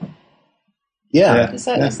 Yeah. Is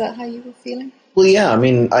that how you were feeling? Well, yeah. I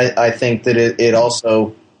mean, I think that it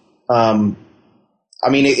also,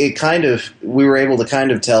 it kind of, we were able to kind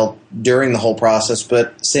of tell during the whole process,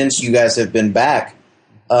 but since you guys have been back,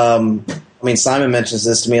 Simon mentions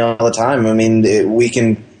this to me all the time. We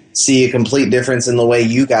can see a complete difference in the way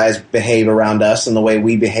you guys behave around us and the way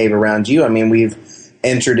we behave around you. We've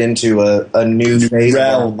entered into a new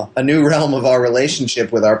realm of our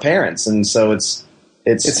relationship with our parents, and so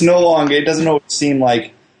it's no longer. It doesn't always seem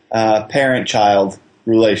like a parent-child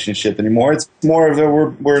relationship anymore. It's more of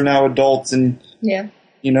we're now adults, and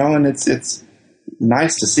and it's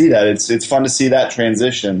nice to see that. It's fun to see that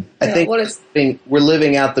transition. I think we're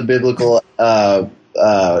living out the biblical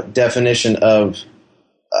definition of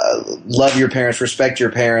love your parents, respect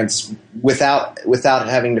your parents, without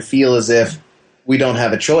having to feel as if we don't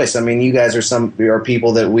have a choice. You guys are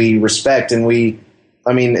people that we respect,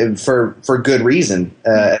 and for good reason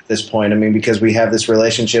at this point. Because we have this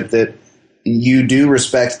relationship that you do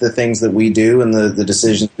respect the things that we do and the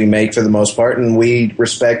decisions we make for the most part, and we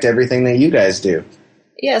respect everything that you guys do.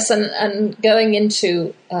 Yes, and going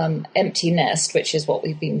into empty nest, which is what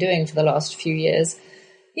we've been doing for the last few years,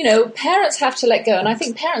 parents have to let go. And I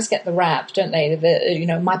think parents get the rap, don't they?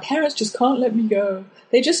 My parents just can't let me go.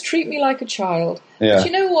 They just treat me like a child. Yeah. But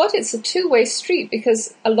you know what? It's a two-way street,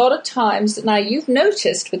 because a lot of times, now you've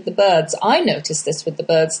noticed with the birds, I noticed this with the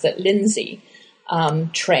birds that Lindsay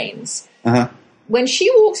trains. Uh-huh. When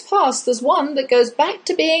she walks past, there's one that goes back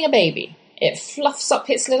to being a baby. It fluffs up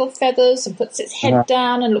its little feathers and puts its head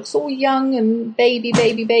down and looks all young and baby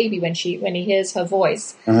when he hears her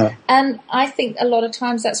voice. Uh-huh. And I think a lot of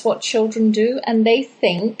times that's what children do, and they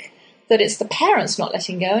think that it's the parents not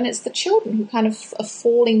letting go, and it's the children who kind of are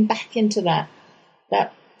falling back into that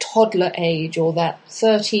toddler age or that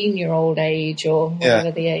 13-year-old age or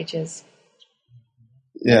whatever the age is.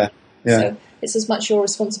 Yeah. So it's as much your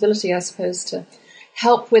responsibility, I suppose, to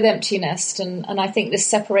help with empty nest, and I think this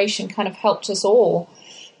separation kind of helped us all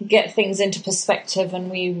get things into perspective, and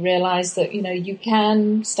we realized that you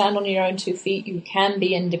can stand on your own 2 feet, you can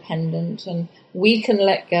be independent, and we can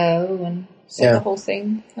let go, and so the whole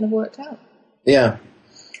thing kind of worked out. Yeah.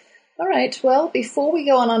 All right, well, before we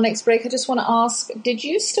go on our next break, I just want to ask, did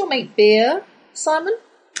you still make beer, Simon?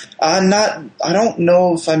 I don't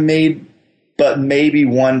know if I made but maybe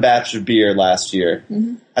one batch of beer last year.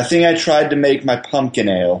 Mm-hmm. I think I tried to make my pumpkin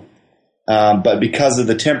ale, but because of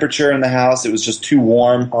the temperature in the house, it was just too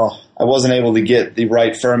warm. I wasn't able to get the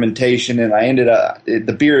right fermentation, and I ended up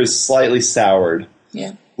the beer is slightly soured,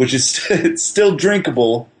 which is it's still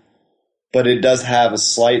drinkable, but it does have a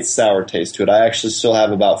slight sour taste to it. I actually still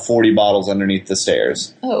have about 40 bottles underneath the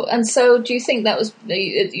stairs. Oh, and so do you think that was,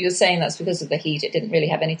 you were saying that's because of the heat? It didn't really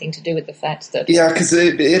have anything to do with the fact that... Yeah, because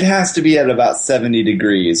it has to be at about 70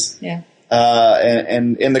 degrees. Yeah.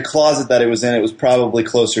 And in the closet that it was in, it was probably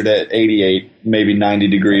closer to 88, maybe 90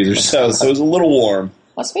 degrees or so. So it was a little warm.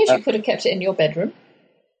 I suppose you could have kept it in your bedroom.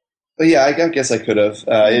 But yeah, I guess I could have.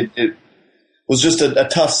 It was just a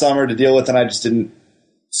tough summer to deal with, and I just didn't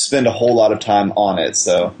spend a whole lot of time on it.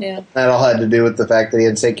 So that all had to do with the fact that he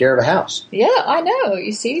had to take care of a house. Yeah, I know.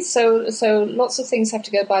 You see, so lots of things have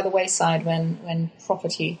to go by the wayside when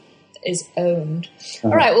property is owned.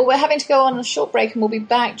 All right, well, we're having to go on a short break, and we'll be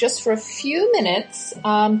back just for a few minutes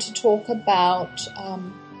to talk about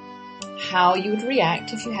how you would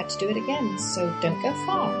react if you had to do it again. So don't go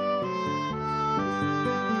far.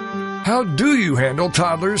 How do you handle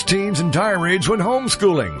toddlers, teens, and tirades when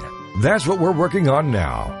homeschooling? That's what we're working on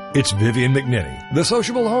now. It's Vivian McNeny, the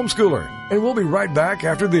sociable homeschooler, and we'll be right back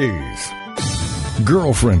after these.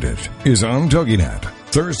 Girlfriend It is on TogiNet.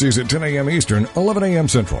 Thursdays at 10 a.m. Eastern, 11 a.m.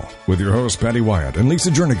 Central, with your hosts Patty Wyatt and Lisa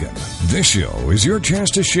Jernigan. This show is your chance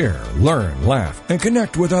to share, learn, laugh, and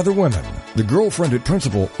connect with other women. The Girlfriended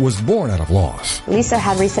principle was born out of loss. Lisa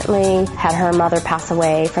had recently had her mother pass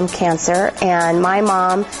away from cancer, and my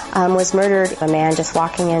mom was murdered. A man just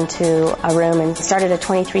walking into a room and started a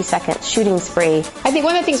 23-second shooting spree. I think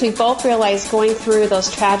one of the things we both realized going through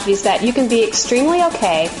those tragedies that you can be extremely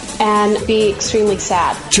okay and be extremely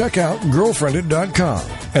sad. Check out girlfriended.com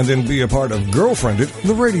and then be a part of Girlfriended,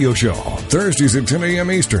 the radio show. Thursdays at 10 a.m.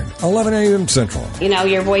 Eastern, 11 a.m. Central. You know,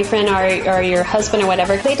 your boyfriend or your husband or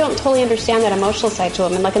whatever, they don't totally understand that emotional side to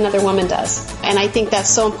them like another woman does. And I think that's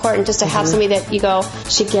so important just to have somebody that you go,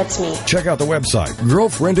 she gets me. Check out the website,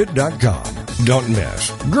 girlfriended.com. Don't miss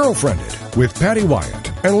Girlfriended with Patty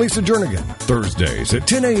Wyatt and Lisa Jernigan. Thursdays at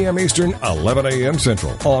 10 a.m. Eastern, 11 a.m.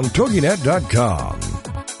 Central on TogiNet.com.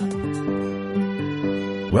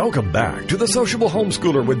 Welcome back to The Sociable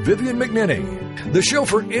Homeschooler with Vivian McNeny, the show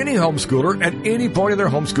for any homeschooler at any point in their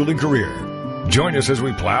homeschooling career. Join us as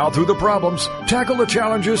we plow through the problems, tackle the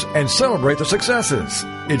challenges, and celebrate the successes.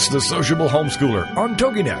 It's The Sociable Homeschooler on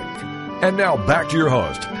TogiNet. And now back to your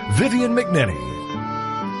host, Vivian McNeny.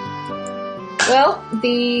 Well,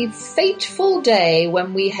 the fateful day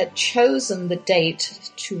when we had chosen the date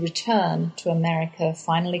to return to America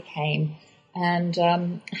finally came. And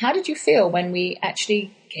how did you feel when we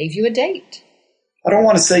actually gave you a date? I don't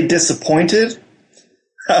want to say disappointed,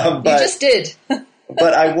 but you just did.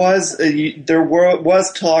 But I was. There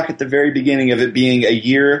was talk at the very beginning of it being a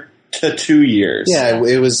year to 2 years. Yeah,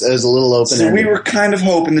 it was a little open. So we were kind of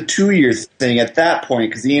hoping the 2 years thing at that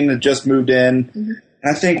point because Ian had just moved in. Mm-hmm.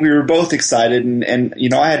 And I think we were both excited, and you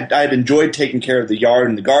know, I had enjoyed taking care of the yard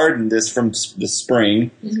and the garden this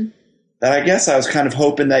spring. Mm-hmm. That I guess I was kind of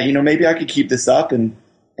hoping that, you know, maybe I could keep this up and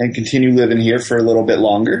continue living here for a little bit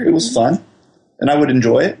longer. It was fun, and I would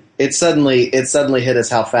enjoy it. It suddenly hit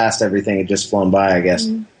us how fast everything had just flown by, I guess.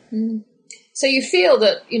 Mm-hmm. So you feel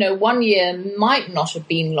that, you know, 1 year might not have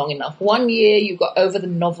been long enough. 1 year you got over the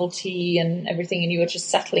novelty and everything, and you were just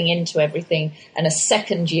settling into everything. And a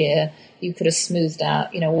second year you could have smoothed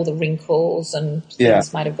out, you know, all the wrinkles and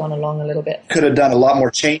things might have gone along a little bit. Could have done a lot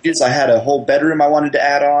more changes. I had a whole bedroom I wanted to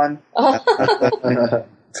add on.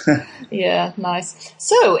 Yeah, nice.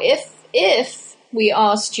 So if we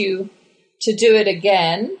asked you to do it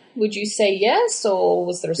again, would you say yes, or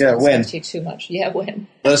was the responsibility too much? Yeah, when?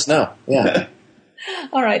 Let us know. Yeah.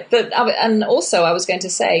 All right. And also I was going to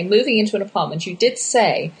say, moving into an apartment, you did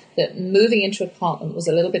say that moving into an apartment was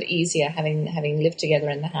a little bit easier having lived together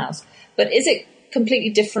in the house. But is it completely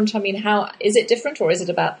different? I mean, how is it different, or is it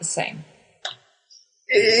about the same?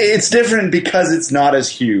 It's different because it's not as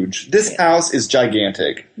huge. This house is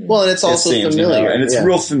gigantic. Well, and it's also familiar. You know, and it's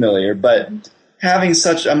real familiar. But having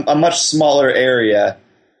such a much smaller area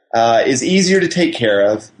is easier to take care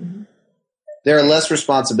of. Mm-hmm. There are less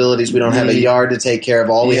responsibilities. We don't have a yard to take care of.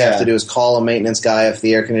 All we have to do is call a maintenance guy if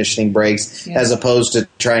the air conditioning breaks, as opposed to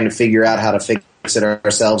trying to figure out how to fix it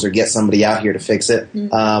ourselves or get somebody out here to fix it.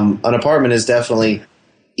 Mm-hmm. An apartment is definitely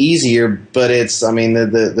easier, but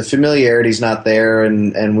the familiarity is not there,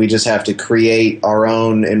 and we just have to create our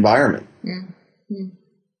own environment,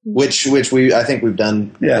 which I think we've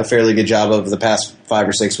done a fairly good job of the past 5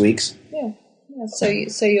 or 6 weeks. Yeah.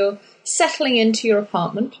 So you're settling into your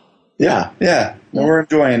apartment. Yeah. No, we're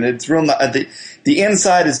enjoying it. It's real. The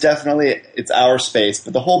inside is definitely it's our space,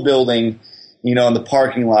 but the whole building, you know, in the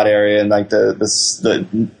parking lot area and like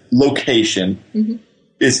the location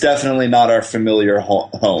is definitely not our familiar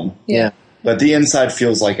home. Yeah. But the inside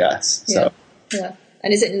feels like us. So. Yeah.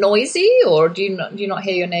 And is it noisy, or do you not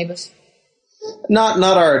hear your neighbors? Not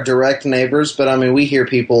our direct neighbors, but I mean, we hear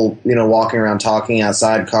people, you know, walking around talking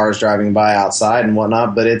outside, cars driving by outside and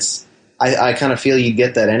whatnot. But I kind of feel you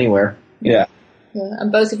get that anywhere. Yeah.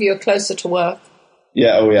 And both of you are closer to work.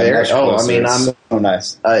 Yeah. Oh, yeah. I mean, I'm so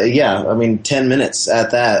nice. 10 minutes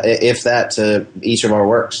at that, if that, to each of our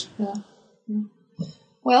works. Yeah.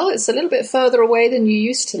 Well, it's a little bit further away than you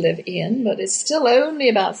used to live, Ian, but it's still only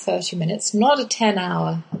about 30 minutes, not a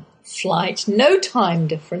 10-hour flight, no time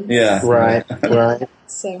difference. Yeah. Right.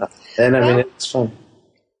 So, and I mean, it's fun.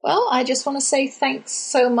 Well, I just want to say thanks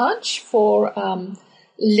so much for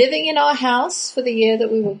living in our house for the year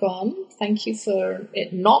that we were gone. Thank you for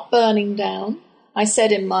it not burning down. I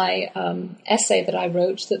said in my essay that I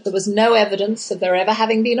wrote that there was no evidence of there ever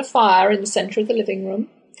having been a fire in the center of the living room.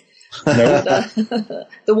 No.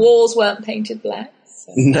 The walls weren't painted black.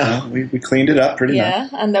 So. No, we cleaned it up pretty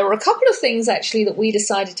nice. Yeah, and there were a couple of things actually that we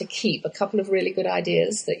decided to keep, a couple of really good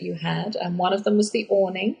ideas that you had, and one of them was the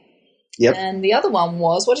awning. Yep. And the other one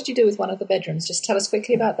was, what did you do with one of the bedrooms? Just tell us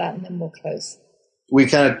quickly about that and then we'll close.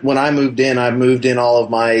 when I moved in all of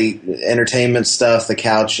my entertainment stuff, the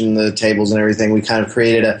couch and the tables and everything. We kind of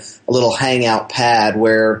created a little hangout pad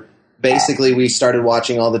where basically we started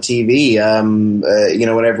watching all the TV.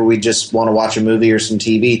 Whenever we just want to watch a movie or some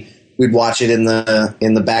TV, we'd watch it in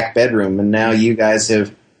the back bedroom. And now you guys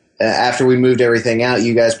have, after we moved everything out,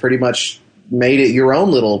 you guys pretty much made it your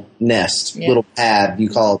own little nest, little pad. You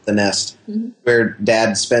call it the nest, where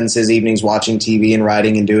Dad spends his evenings watching TV and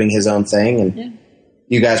writing and doing his own thing. And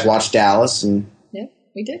you guys watched Dallas. And yeah,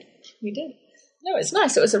 we did. No, it's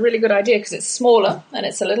nice. It was a really good idea because it's smaller and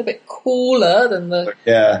it's a little bit cooler than the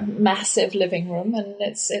massive living room, and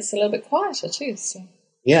it's a little bit quieter too. So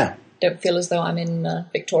don't feel as though I'm in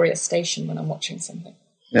Victoria Station when I'm watching something.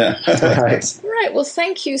 Yeah. Right. Well,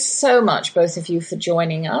 thank you so much, both of you, for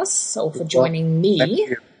joining us, or for joining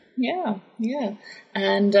me. Yeah.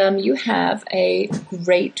 And you have a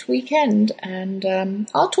great weekend, and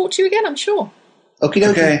I'll talk to you again, I'm sure.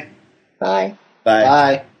 Okay. Bye.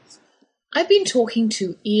 I've been talking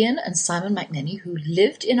to Ian and Simon McNeny, who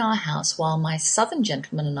lived in our house while my southern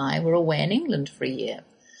gentleman and I were away in England for a year.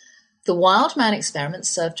 The Wildman experiment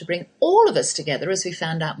served to bring all of us together as we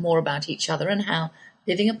found out more about each other and how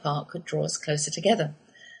living apart could draw us closer together.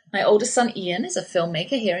 My oldest son Ian is a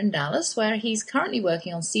filmmaker here in Dallas, where he's currently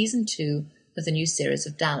working on season 2 of the new series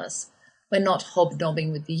of Dallas. When not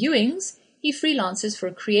hobnobbing with the Ewings, he freelances for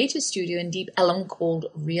a creative studio in Deep Ellum called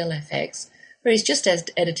Real FX, where he's just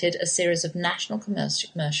edited a series of national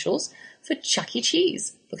commercials for Chuck E.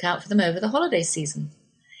 Cheese. Look out for them over the holiday season.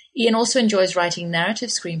 Ian also enjoys writing narrative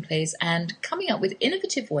screenplays and coming up with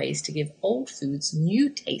innovative ways to give old foods new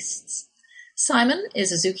tastes. Simon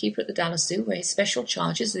is a zookeeper at the Dallas Zoo, where he special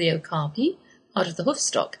charges the okapi out of the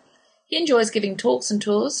hoofstock. He enjoys giving talks and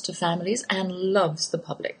tours to families and loves the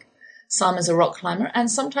public. Simon's a rock climber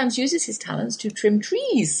and sometimes uses his talents to trim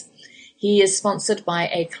trees. He is sponsored by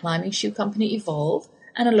a climbing shoe company, Evolve,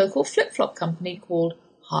 and a local flip-flop company called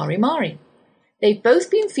Hari Mari. They've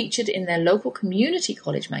both been featured in their local community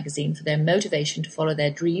college magazine for their motivation to follow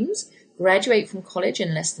their dreams, graduate from college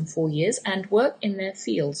in less than 4 years, and work in their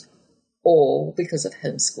fields, all because of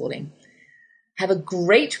homeschooling. Have a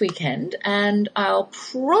great weekend, and I'll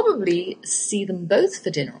probably see them both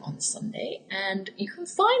for dinner on Sunday, and you can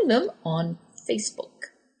find them on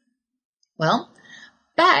Facebook. Well,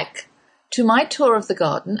 back to my tour of the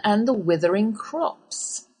garden and the withering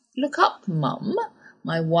crops. Look up, Mum,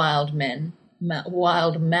 my wild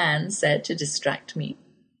man said to distract me.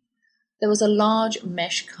 There was a large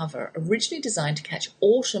mesh cover, originally designed to catch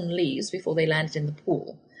autumn leaves before they landed in the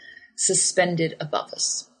pool, suspended above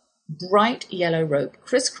us. Bright yellow rope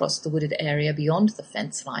crisscrossed the wooded area beyond the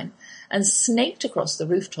fence line and snaked across the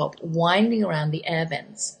rooftop, winding around the air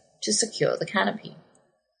vents to secure the canopy.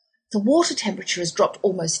 The water temperature has dropped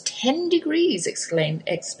almost 10 degrees,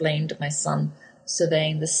 explained my son,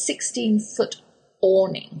 surveying the 16-foot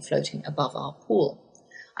awning floating above our pool.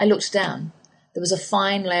 I looked down. There was a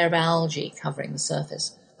fine layer of algae covering the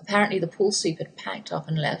surface. Apparently the pool sweep had packed up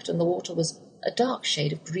and left, and the water was a dark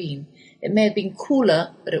shade of green. It may have been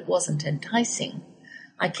cooler, but it wasn't enticing.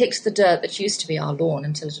 I kicked the dirt that used to be our lawn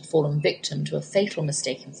until it had fallen victim to a fatal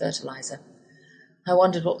mistake in fertilizer. I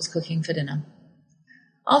wondered what was cooking for dinner.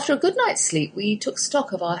 After a good night's sleep, we took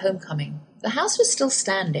stock of our homecoming. The house was still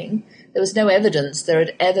standing. There was no evidence there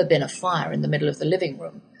had ever been a fire in the middle of the living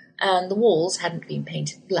room, and the walls hadn't been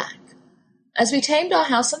painted black. As we tamed our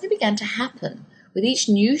house, something began to happen. With each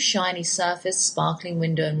new shiny surface, sparkling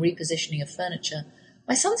window, and repositioning of furniture,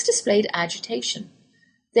 my sons displayed agitation.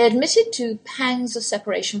 They admitted to pangs of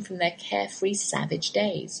separation from their carefree, savage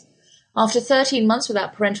days. After 13 months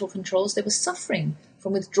without parental controls, they were suffering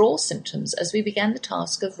from withdrawal symptoms as we began the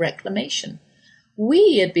task of reclamation.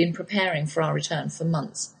 We had been preparing for our return for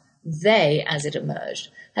months. They, as it emerged,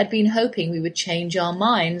 had been hoping we would change our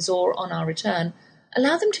minds or, on our return,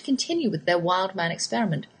 allow them to continue with their Wildman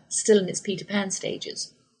experiment, still in its Peter Pan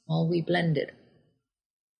stages, while we blended.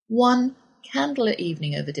 One candlelit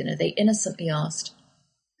evening over dinner, they innocently asked,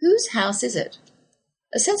 "Whose house is it?"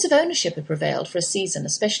 A sense of ownership had prevailed for a season,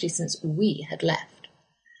 especially since we had left.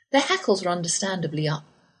 Their hackles were understandably up.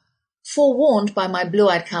 Forewarned by my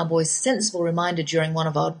blue-eyed cowboy's sensible reminder during one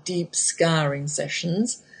of our deep scouring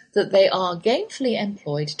sessions that they are gainfully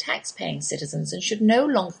employed tax-paying citizens and should no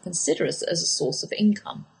longer consider us as a source of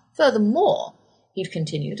income. Furthermore, he'd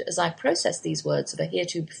continued, as I processed these words of a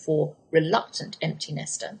heretofore reluctant empty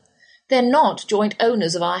nester, they're not joint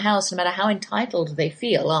owners of our house, no matter how entitled they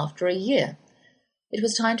feel after a year. It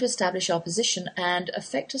was time to establish our position and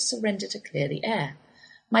effect a surrender to clear the air.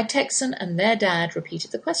 My Texan and their dad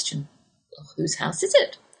repeated the question. "Whose house is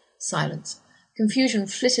it?" Silence. Confusion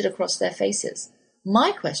flitted across their faces.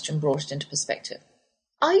 My question brought it into perspective.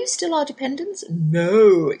 Are you still our dependents?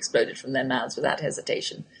 No, exploded from their mouths without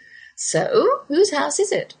hesitation. So, whose house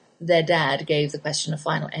is it? Their dad gave the question a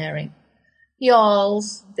final airing.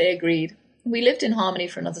 Y'all's, they agreed. We lived in harmony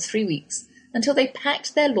for another 3 weeks, until they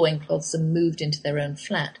packed their loincloths and moved into their own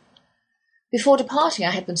flat. Before departing,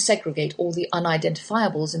 I had them segregate all the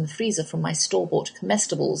unidentifiables in the freezer from my store-bought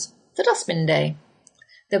comestibles for dustbin day.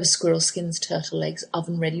 There were squirrel skins, turtle legs,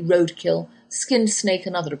 oven-ready roadkill, skinned snake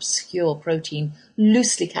and other obscure protein,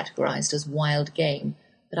 loosely categorized as wild game,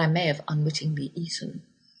 that I may have unwittingly eaten.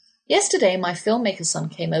 Yesterday, my filmmaker's son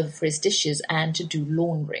came over for his dishes and to do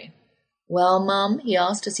laundry. "Well, Mum," he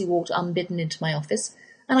asked as he walked unbidden into my office,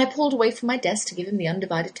 and I pulled away from my desk to give him the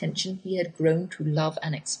undivided attention he had grown to love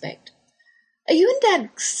and expect. "Are you and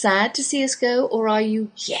Dad sad to see us go, or are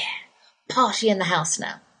you, party in the house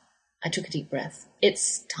now?" I took a deep breath.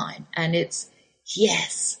 It's time, and it's,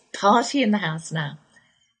 yes, party in the house now.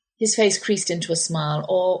 His face creased into a smile,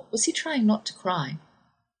 or was he trying not to cry?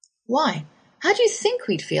 "Why? How do you think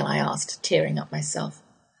we'd feel?" I asked, tearing up myself.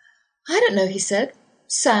 "I don't know," he said.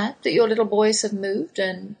 "Sad that your little boys have moved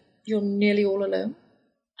and you're nearly all alone."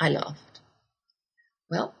 I laughed.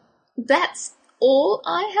 Well, that's all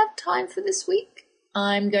I have time for this week.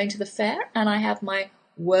 I'm going to the fair, and I have my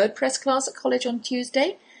WordPress class at college on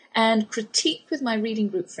Tuesday, and critique with my reading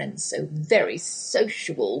group friends, so very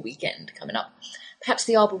sociable weekend coming up. Perhaps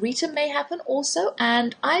the Arboretum may happen also,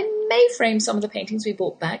 and I may frame some of the paintings we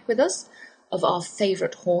brought back with us of our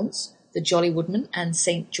favourite haunts, the Jolly Woodman and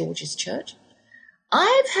St. George's Church.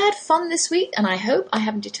 I've had fun this week, and I hope I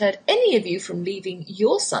haven't deterred any of you from leaving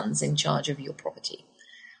your sons in charge of your property.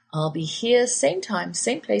 I'll be here same time,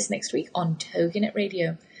 same place next week on TogiNet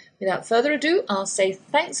Radio. Without further ado, I'll say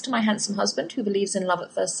thanks to my handsome husband who believes in love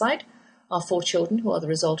at first sight, our 4 children who are the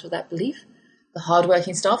result of that belief, the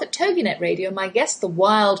hard-working staff at TogiNet Radio, my guests, the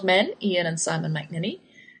Wildmen, Ian and Simon McNeny,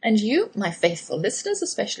 and you, my faithful listeners,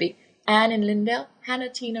 especially Anne in Lindale, Hannah,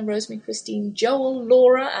 Tina, Rosemary, Christine, Joel,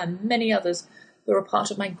 Laura, and many others who are a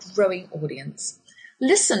part of my growing audience.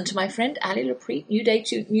 Listen to my friend Ali Lapreet, New Day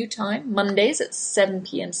to New Time, Mondays at 7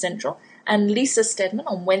 p.m. Central, and Lisa Stedman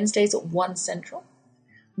on Wednesdays at 1 Central.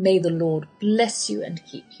 May the Lord bless you and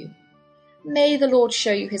keep you. May the Lord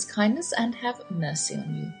show you his kindness and have mercy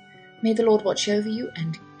on you. May the Lord watch over you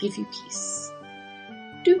and give you peace.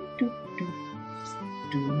 Do, do, do.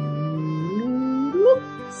 Do.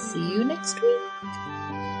 See you next week.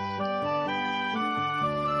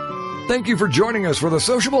 Thank you for joining us for The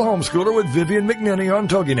Sociable Homeschooler with Vivian McNeny on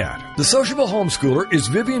TogiNet. The Sociable Homeschooler is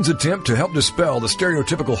Vivian's attempt to help dispel the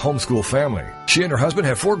stereotypical homeschool family. She and her husband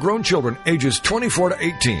have 4 grown children ages 24 to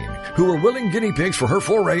 18 who were willing guinea pigs for her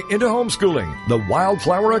foray into homeschooling, the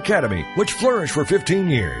Wildflower Academy, which flourished for 15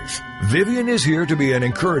 years. Vivian is here to be an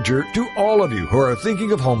encourager to all of you who are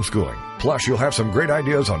thinking of homeschooling. Plus, you'll have some great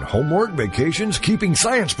ideas on homework, vacations, keeping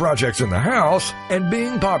science projects in the house, and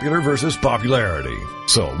being popular versus popularity.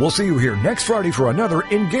 So, we'll see you here next Friday for another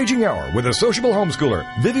engaging hour with a sociable homeschooler,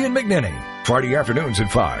 Vivian McNeny. Friday afternoons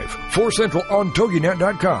at 5, 4 Central on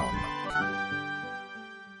TogiNet.com.